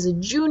MIT as a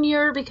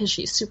junior because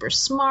she's super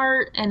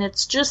smart, and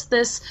it's just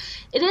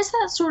it is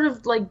that sort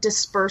of, like,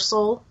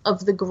 dispersal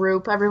of the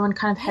group, everyone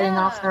kind of heading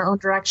off in their own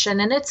direction,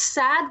 and it's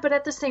sad, but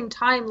at the same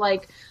time,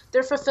 like,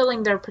 they're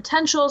fulfilling their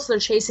potentials, they're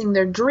chasing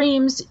their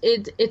dreams.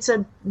 It's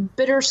a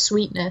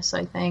bittersweetness,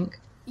 I think.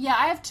 Yeah,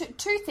 I have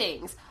two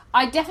things.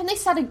 I definitely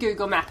started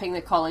Google mapping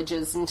the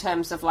colleges in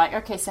terms of, like,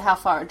 okay, so how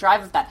far a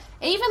drive of that?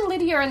 Even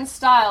Lydia and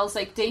Styles,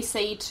 like,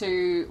 DC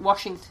to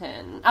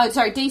Washington... Oh,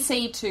 sorry,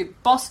 DC to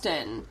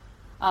Boston...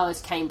 Oh,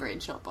 it's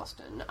Cambridge, not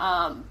Boston.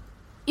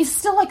 Is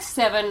still, like,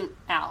 7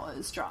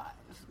 hours drive.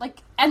 Like,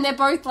 and they're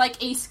both,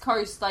 like, East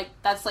Coast, like,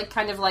 that's, like,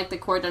 kind of, like, the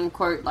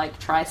quote-unquote, like,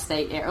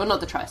 tri-state area. Well,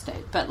 not the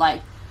tri-state, but,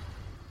 like...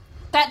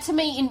 That, to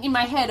me, in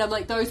my head, I'm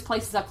like, those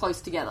places are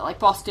close together. Like,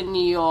 Boston,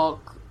 New York...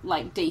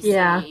 like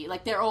DC,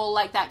 like they're all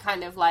like that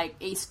kind of like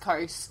East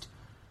Coast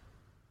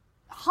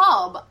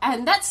hub,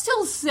 and that's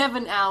still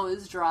 7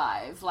 hours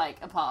drive, like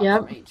apart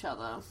from each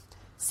other.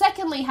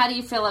 Secondly, how do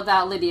you feel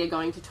about Lydia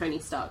going to Tony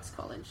Stark's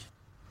college?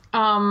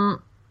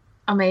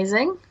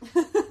 Amazing.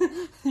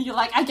 You're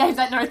like, I gave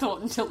that no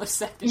thought until the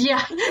second.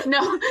 Yeah,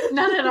 no,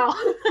 none at all.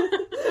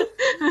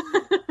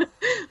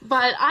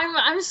 But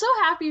I'm so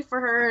happy for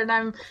her,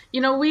 and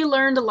we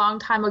learned a long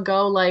time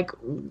ago, like,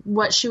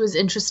 what she was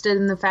interested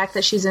in, the fact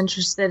that she's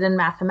interested in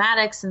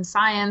mathematics and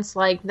science,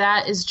 like,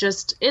 that is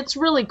just, it's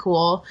really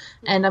cool,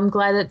 and I'm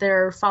glad that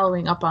they're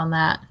following up on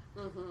that.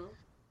 Mm-hmm.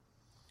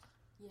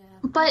 Yeah.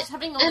 But I'm just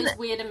having all these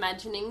weird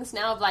imaginings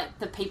now of, like,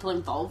 the people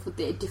involved with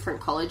their different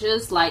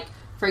colleges, like,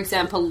 for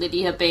example,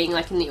 Lydia being,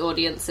 like, in the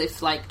audience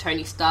if, like,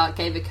 Tony Stark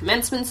gave a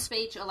commencement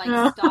speech, or,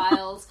 like,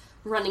 Styles...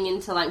 running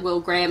into, like, Will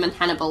Graham and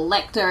Hannibal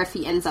Lecter if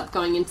he ends up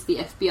going into the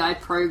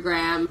FBI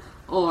program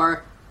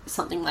or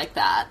something like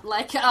that.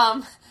 Like,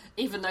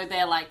 even though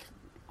they're, like,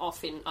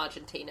 off in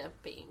Argentina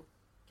being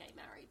gay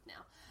married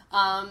now.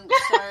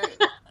 So,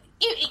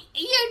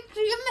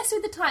 you mess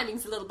with the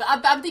timings a little bit.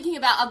 I'm thinking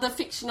about other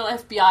fictional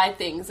FBI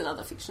things and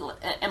other fictional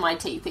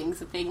MIT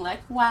things of being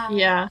like, wow.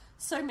 Yeah.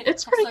 So many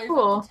it's pretty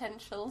cool.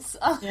 potentials.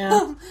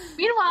 Yeah.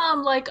 Meanwhile,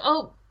 I'm like,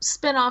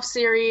 spin-off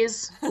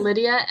series,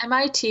 Lydia at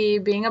MIT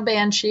being a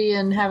banshee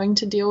and having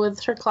to deal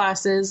with her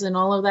classes and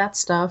all of that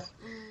stuff.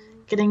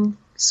 Getting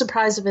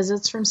surprise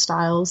visits from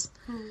Styles.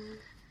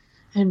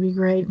 It'd be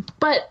great.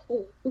 But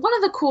one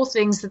of the cool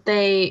things that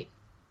they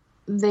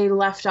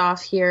left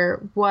off here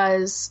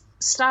was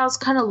Styles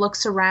kind of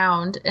looks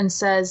around and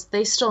says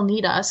they still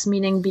need us,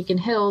 meaning Beacon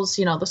Hills,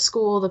 the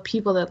school, the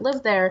people that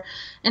live there.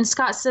 And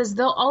Scott says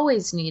they'll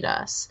always need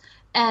us.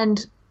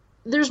 And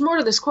there's more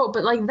to this quote,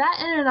 but like that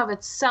in and of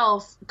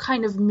itself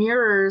kind of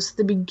mirrors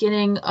the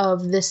beginning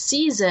of this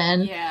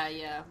season.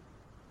 Yeah.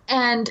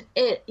 And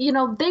it,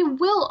 they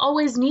will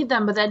always need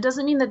them, but that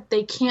doesn't mean that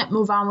they can't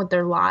move on with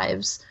their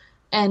lives.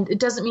 And it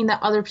doesn't mean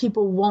that other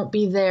people won't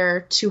be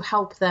there to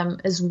help them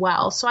as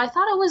well. So I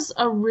thought it was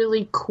a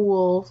really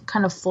cool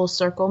kind of full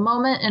circle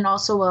moment, and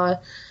also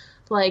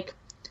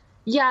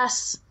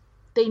yes,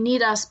 they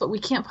need us, but we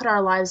can't put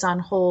our lives on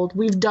hold.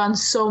 We've done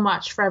so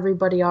much for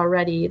everybody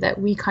already that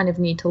we kind of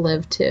need to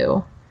live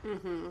too.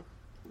 Mm-hmm.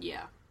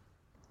 Yeah.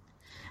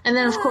 And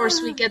then, of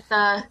course, we get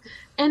the,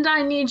 and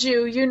I need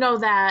you, you know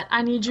that,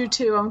 I need you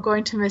too, I'm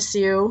going to miss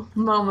you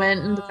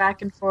moment and the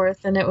back and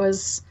forth. And it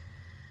was,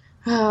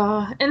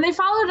 and they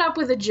followed up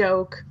with a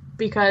joke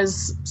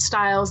because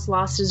Styles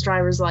lost his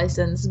driver's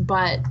license.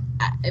 But,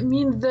 I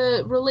mean,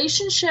 the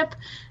relationship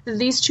that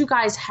these two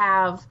guys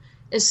have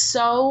is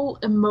so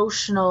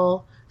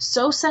emotional,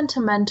 so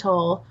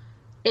sentimental.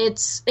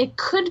 It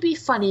could be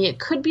funny, it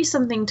could be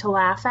something to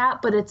laugh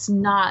at, but it's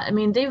not. I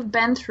mean, they've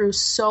been through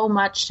so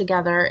much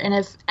together, and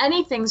if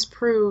anything's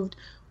proved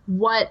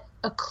what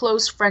a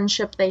close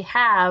friendship they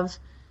have,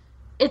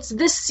 it's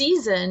this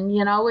season,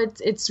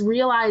 it's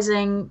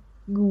realizing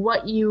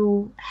what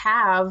you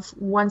have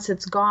once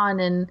it's gone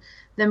and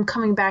them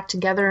coming back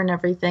together and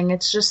everything.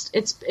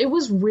 It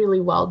was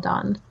really well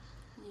done.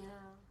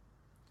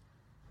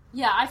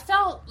 Yeah, I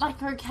felt,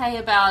 okay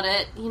about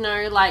it,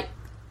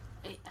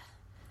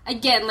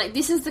 again,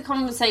 this is the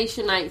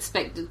conversation I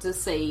expected to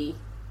see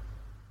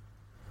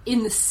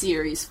in the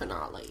series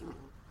finale,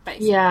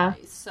 basically. Yeah.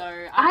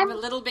 So I'm a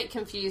little bit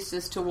confused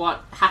as to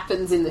what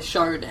happens in the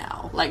show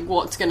now,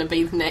 what's going to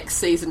be the next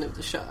season of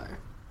the show.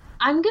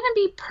 I'm going to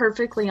be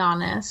perfectly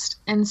honest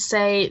and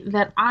say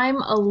that I'm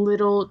a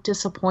little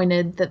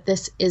disappointed that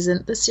this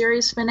isn't the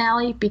series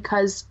finale,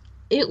 because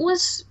it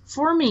was,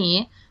 for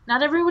me...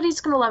 Not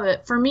everybody's going to love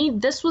it. For me,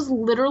 this was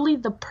literally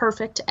the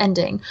perfect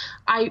ending.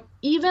 I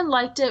even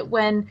liked it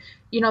when,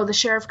 the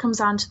sheriff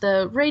comes onto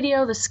the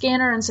radio, the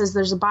scanner, and says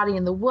there's a body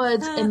in the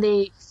woods, and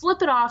they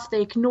flip it off,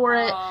 they ignore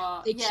it,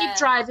 they keep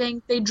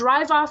driving, they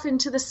drive off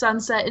into the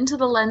sunset, into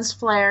the lens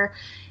flare.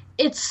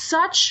 It's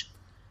such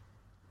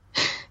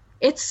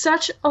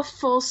a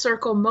full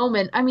circle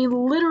moment. I mean,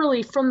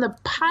 literally from the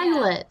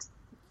pilot,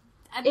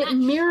 it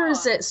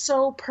mirrors it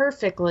so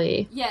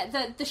perfectly.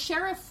 Yeah, the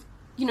sheriff...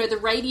 the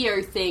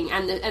radio thing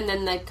and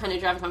then the kind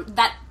of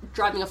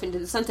driving off into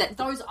the sunset,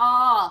 those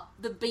are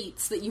the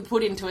beats that you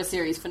put into a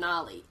series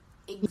finale.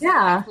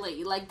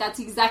 Exactly. Yeah. That's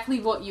exactly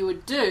what you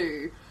would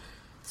do.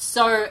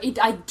 So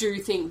I do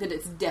think that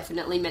it's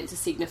definitely meant to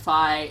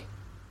signify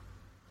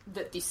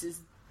that this is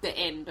the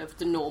end of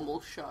the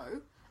normal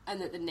show and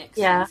that the next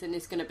season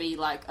is going to be,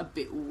 a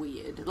bit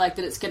weird. That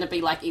it's going to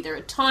be, either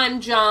a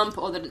time jump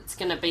or that it's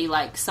going to be,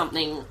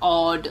 something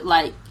odd,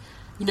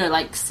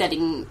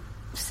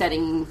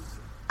 setting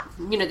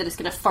that it's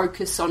going to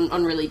focus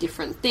on really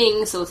different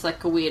things, so it's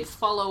like a weird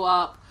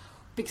follow-up,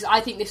 because I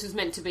think this was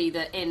meant to be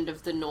the end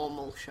of the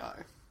normal show.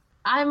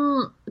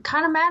 I'm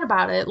kind of mad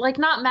about it. Like,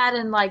 not mad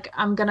in, like,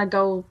 I'm gonna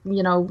go,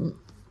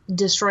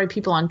 destroy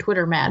people on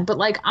Twitter mad, but,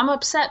 like, I'm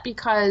upset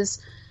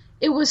because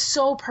it was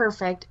so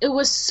perfect. It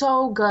was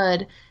so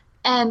good.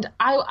 And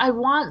I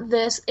want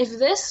this. If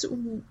this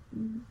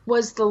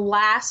was the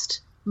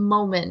last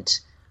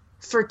moment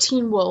for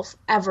Teen Wolf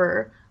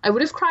ever, I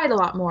would have cried a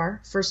lot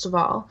more, first of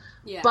all.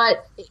 Yeah.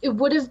 But it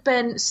would have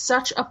been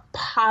such a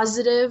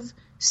positive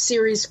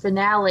series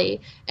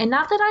finale. And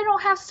not that I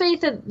don't have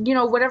faith that,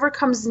 whatever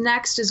comes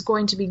next is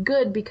going to be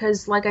good,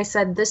 because like I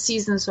said, this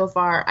season so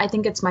far, I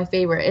think it's my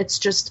favorite.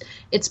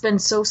 It's been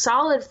so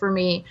solid for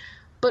me.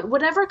 But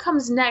whatever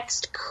comes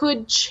next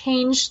could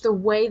change the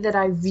way that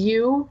I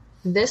view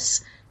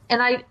this.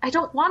 And I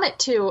don't want it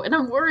to. And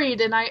I'm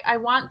worried. And I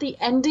want the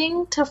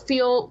ending to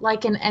feel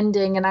like an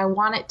ending. And I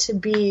want it to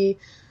be,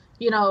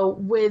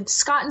 with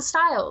Scott and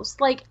Stiles.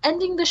 Like,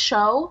 ending the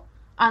show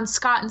on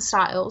Scott and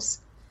Stiles.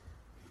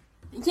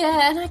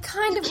 Yeah, and I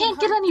kind of... You can't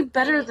get any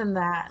better than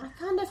that. I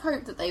kind of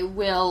hope that they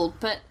will,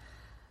 but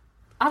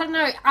I don't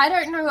know. I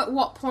don't know at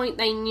what point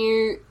they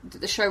knew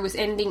that the show was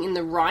ending in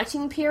the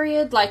writing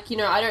period. Like,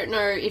 I don't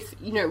know if,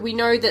 we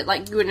know that,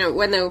 like,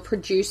 when they were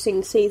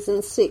producing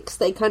season 6,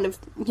 they kind of,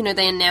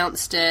 they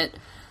announced it,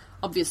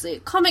 obviously,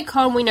 at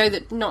Comic-Con. We know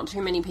that not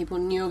too many people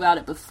knew about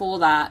it before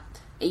that,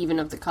 even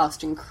of the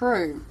cast and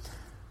crew.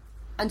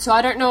 And so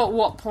I don't know at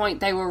what point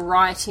they were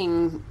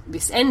writing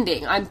this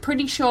ending. I'm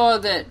pretty sure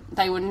that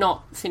they were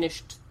not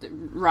finished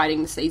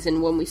writing the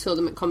season when we saw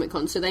them at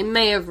Comic-Con, so they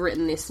may have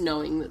written this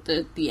knowing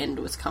that the end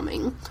was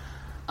coming.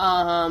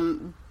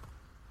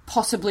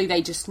 Possibly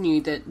they just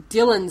knew that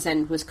Dylan's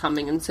end was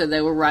coming, and so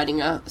they were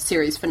writing a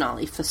series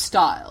finale for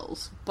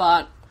Stiles.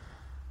 But...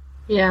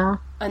 yeah.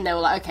 And they were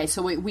like, okay,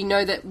 so we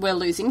know that we're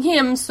losing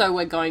him, so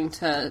we're going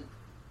to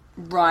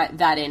write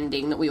that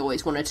ending that we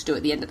always wanted to do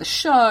at the end of the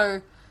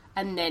show,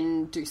 and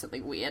then do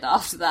something weird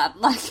after that.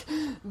 Like,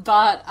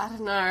 but I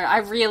don't know. I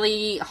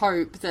really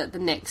hope that the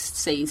next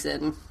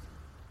season,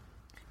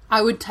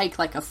 I would take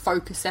like a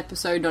focus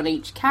episode on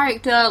each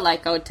character.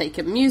 Like, I would take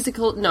a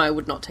musical. No, I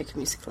would not take a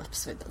musical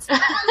episode.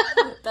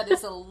 That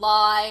is a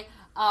lie.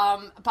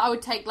 But I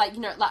would take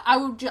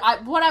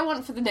what I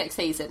want for the next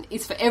season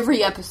is for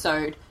every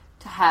episode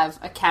to have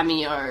a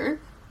cameo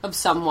of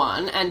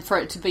someone, and for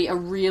it to be a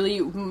really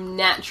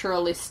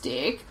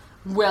naturalistic,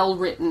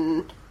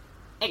 well-written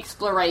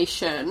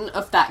exploration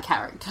of that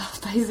character,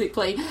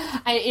 basically,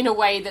 and in a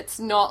way that's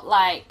not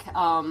like,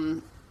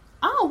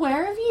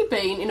 where have you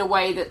been? In a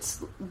way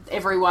that's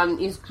everyone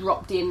is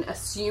dropped in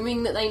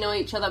assuming that they know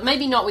each other.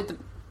 Maybe not with the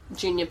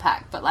junior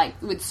pack, but like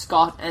with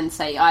Scott and,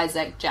 say,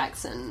 Isaac,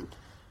 Jackson,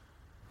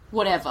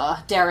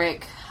 whatever,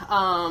 Derek,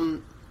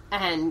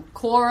 and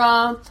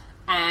Cora,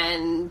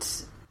 and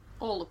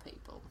all the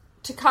people.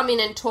 To come in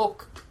and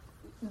talk,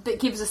 that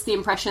gives us the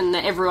impression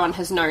that everyone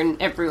has known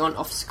everyone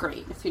off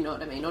screen, if you know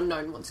what I mean, or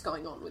known what's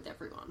going on with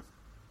everyone.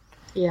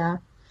 Yeah.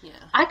 Yeah.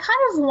 I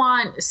kind of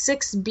want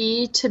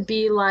 6B to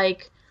be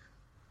like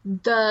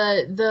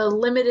the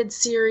limited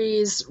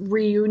series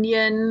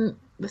reunion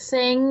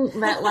thing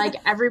that like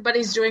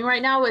everybody's doing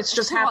right now. It's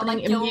just happening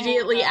like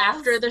immediately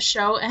after the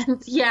show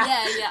ends. Yeah.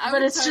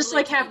 But it's just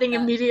like happening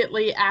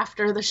immediately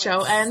after the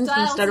show ends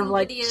instead of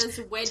like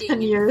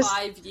 10 years.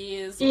 5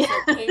 years or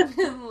something.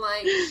 And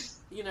like,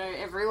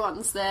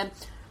 everyone's there.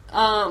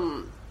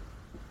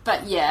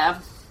 But yeah,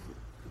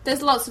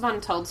 there's lots of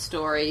untold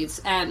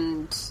stories,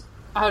 and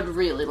I would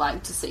really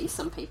like to see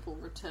some people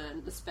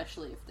return,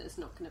 especially if there's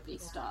not going to be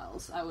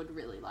Stiles. I would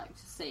really like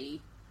to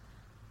see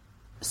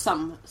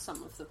some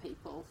of the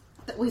people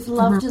that we've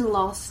loved and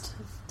lost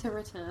to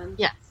return.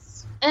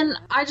 Yes. And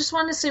I just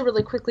want to say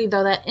really quickly,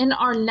 though, that in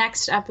our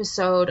next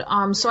episode,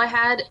 so I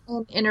had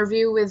an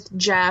interview with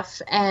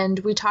Jeff, and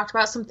we talked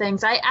about some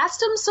things. I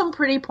asked him some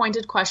pretty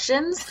pointed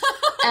questions,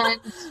 and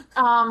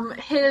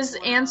his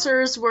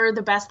answers were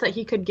the best that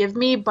he could give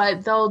me,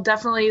 but they'll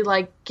definitely,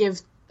 like,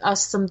 give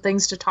us some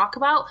things to talk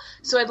about.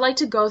 So I'd like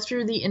to go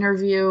through the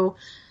interview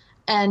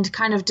and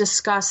kind of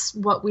discuss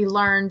what we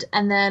learned,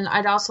 and then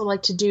I'd also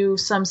like to do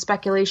some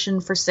speculation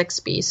for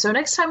 6B. So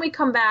next time we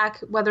come back,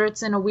 whether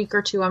it's in a week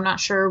or two, I'm not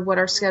sure what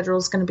our schedule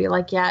is going to be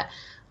like yet,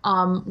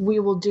 we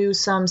will do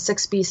some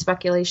 6B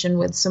speculation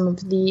with some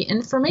of the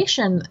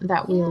information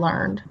that we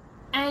learned.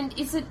 And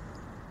is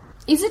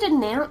it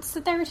announced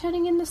that they're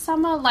returning in the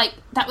summer? Like,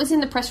 that was in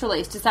the press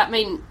release. Does that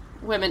mean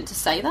we're meant to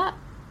say that?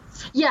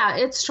 Yeah,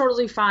 it's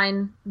totally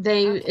fine.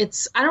 I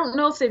don't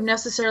know if they've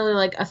necessarily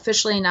like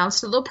officially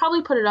announced it. They'll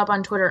probably put it up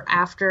on Twitter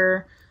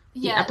after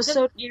the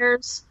episode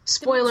airs.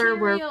 Spoiler,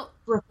 we're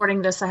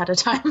recording this ahead of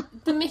time.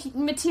 The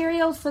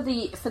material for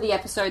the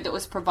episode that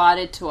was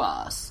provided to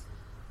us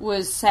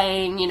was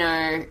saying,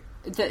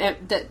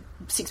 that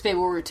 6B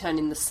will return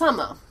in the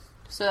summer.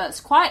 So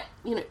that's quite,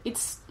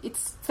 it's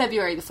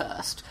February the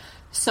 1st.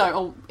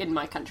 So, in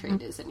my country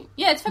it is.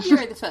 Yeah, it's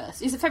February the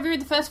 1st. Is it February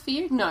the 1st for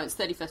you? No, it's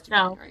 31st of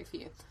January for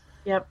you.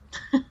 Yep.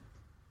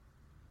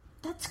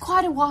 That's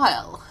quite a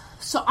while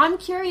So I'm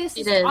curious.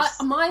 It is.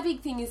 My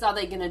big thing is, are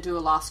they going to do a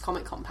last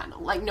Comic-Con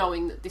panel? Like,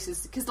 knowing that this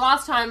is... Because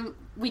last time,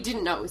 we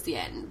didn't know it was the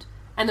end.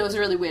 And there was a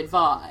really weird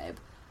vibe.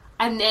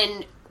 And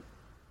then...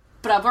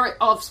 But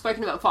I've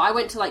spoken about it before. I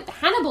went to, like, the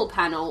Hannibal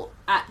panel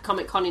at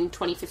Comic-Con in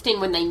 2015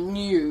 when they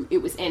knew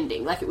it was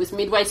ending. Like, it was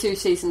midway through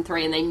Season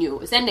 3 and they knew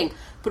it was ending.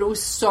 But it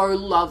was so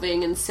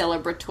loving and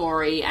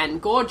celebratory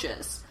and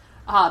gorgeous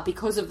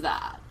because of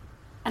that.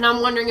 And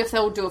I'm wondering if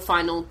they'll do a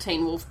final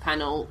Teen Wolf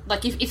panel.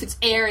 Like, if it's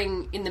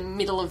airing in the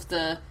middle of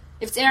the...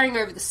 If it's airing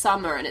over the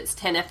summer and it's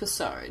 10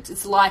 episodes,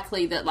 it's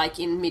likely that, like,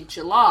 in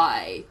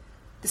mid-July,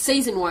 the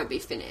season won't be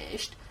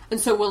finished.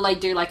 And so will they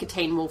do, like, a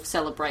Teen Wolf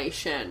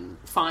celebration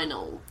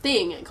final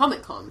thing at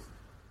Comic-Con?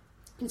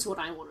 Is what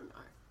I want to know.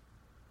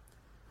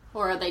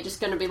 Or are they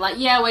just going to be like,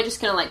 yeah, we're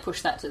just going to, like,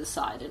 push that to the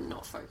side and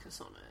not focus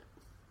on it?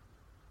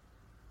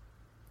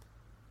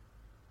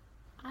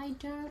 I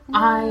don't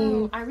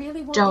know. I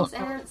really want these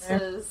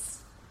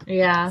answers.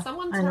 Yeah.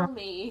 Someone tell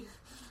me.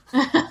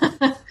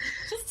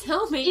 Just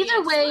tell me.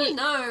 Either way,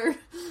 no.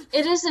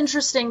 It is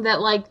interesting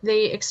that, like,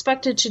 they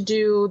expected to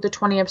do the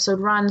 20-episode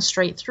run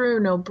straight through,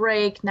 no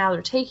break. Now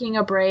they're taking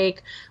a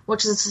break. What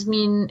does this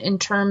mean in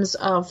terms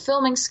of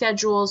filming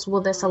schedules? Will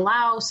this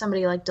allow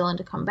somebody like Dylan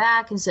to come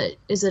back? Is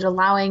it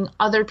allowing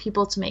other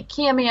people to make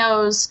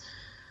cameos?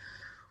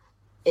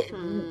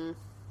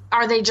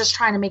 Are they just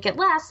trying to make it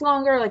last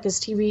longer? Like, is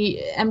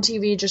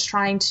MTV just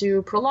trying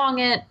to prolong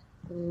it?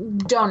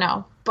 Don't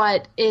know.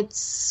 But it's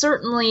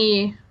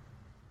certainly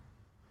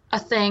a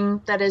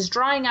thing that is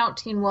drawing out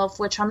Teen Wolf,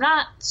 which I'm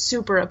not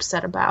super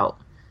upset about,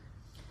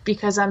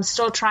 because I'm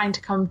still trying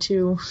to come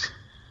to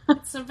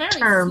It's a very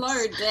terms.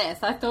 slow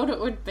death. I thought it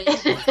would be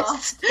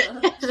faster.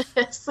 It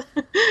is.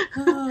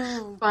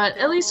 But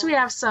at least we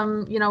have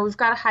some, we've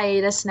got a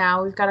hiatus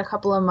now. We've got a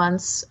couple of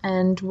months,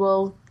 and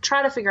we'll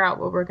try to figure out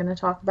what we're going to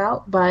talk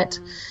about. But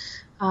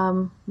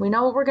we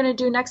know what we're going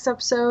to do next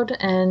episode,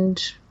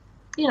 and,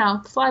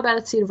 fly by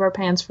the seat of our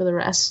pants for the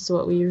rest is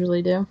what we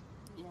usually do.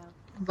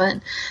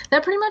 But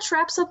that pretty much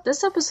wraps up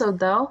this episode,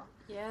 though.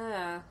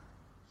 Yeah.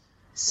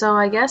 So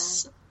I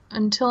guess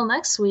until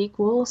next week,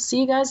 we'll see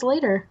you guys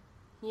later.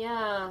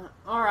 Yeah.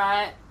 All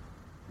right.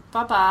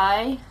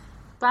 Bye-bye.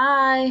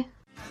 Bye.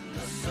 The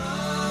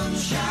sun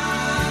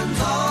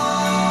shines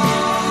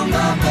on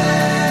the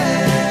bay.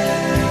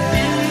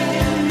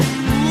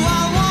 Ooh,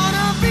 I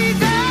wanna be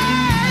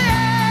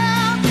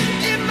there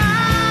in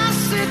my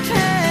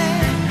city.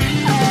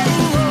 Oh,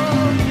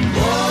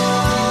 oh,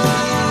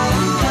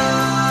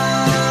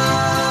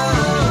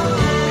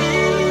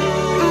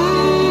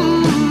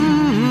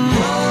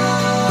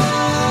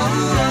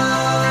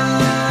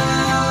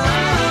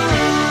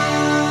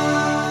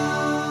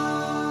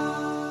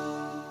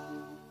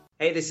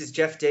 Hey, this is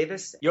Jeff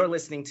Davis. You're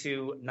listening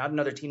to Not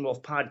Another Teen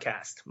Wolf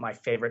podcast, my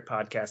favorite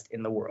podcast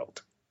in the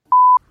world.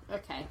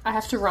 Okay. I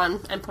have to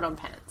run and put on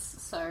pants.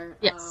 So,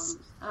 Yes.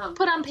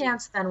 Put on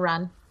pants, then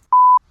run.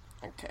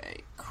 Okay.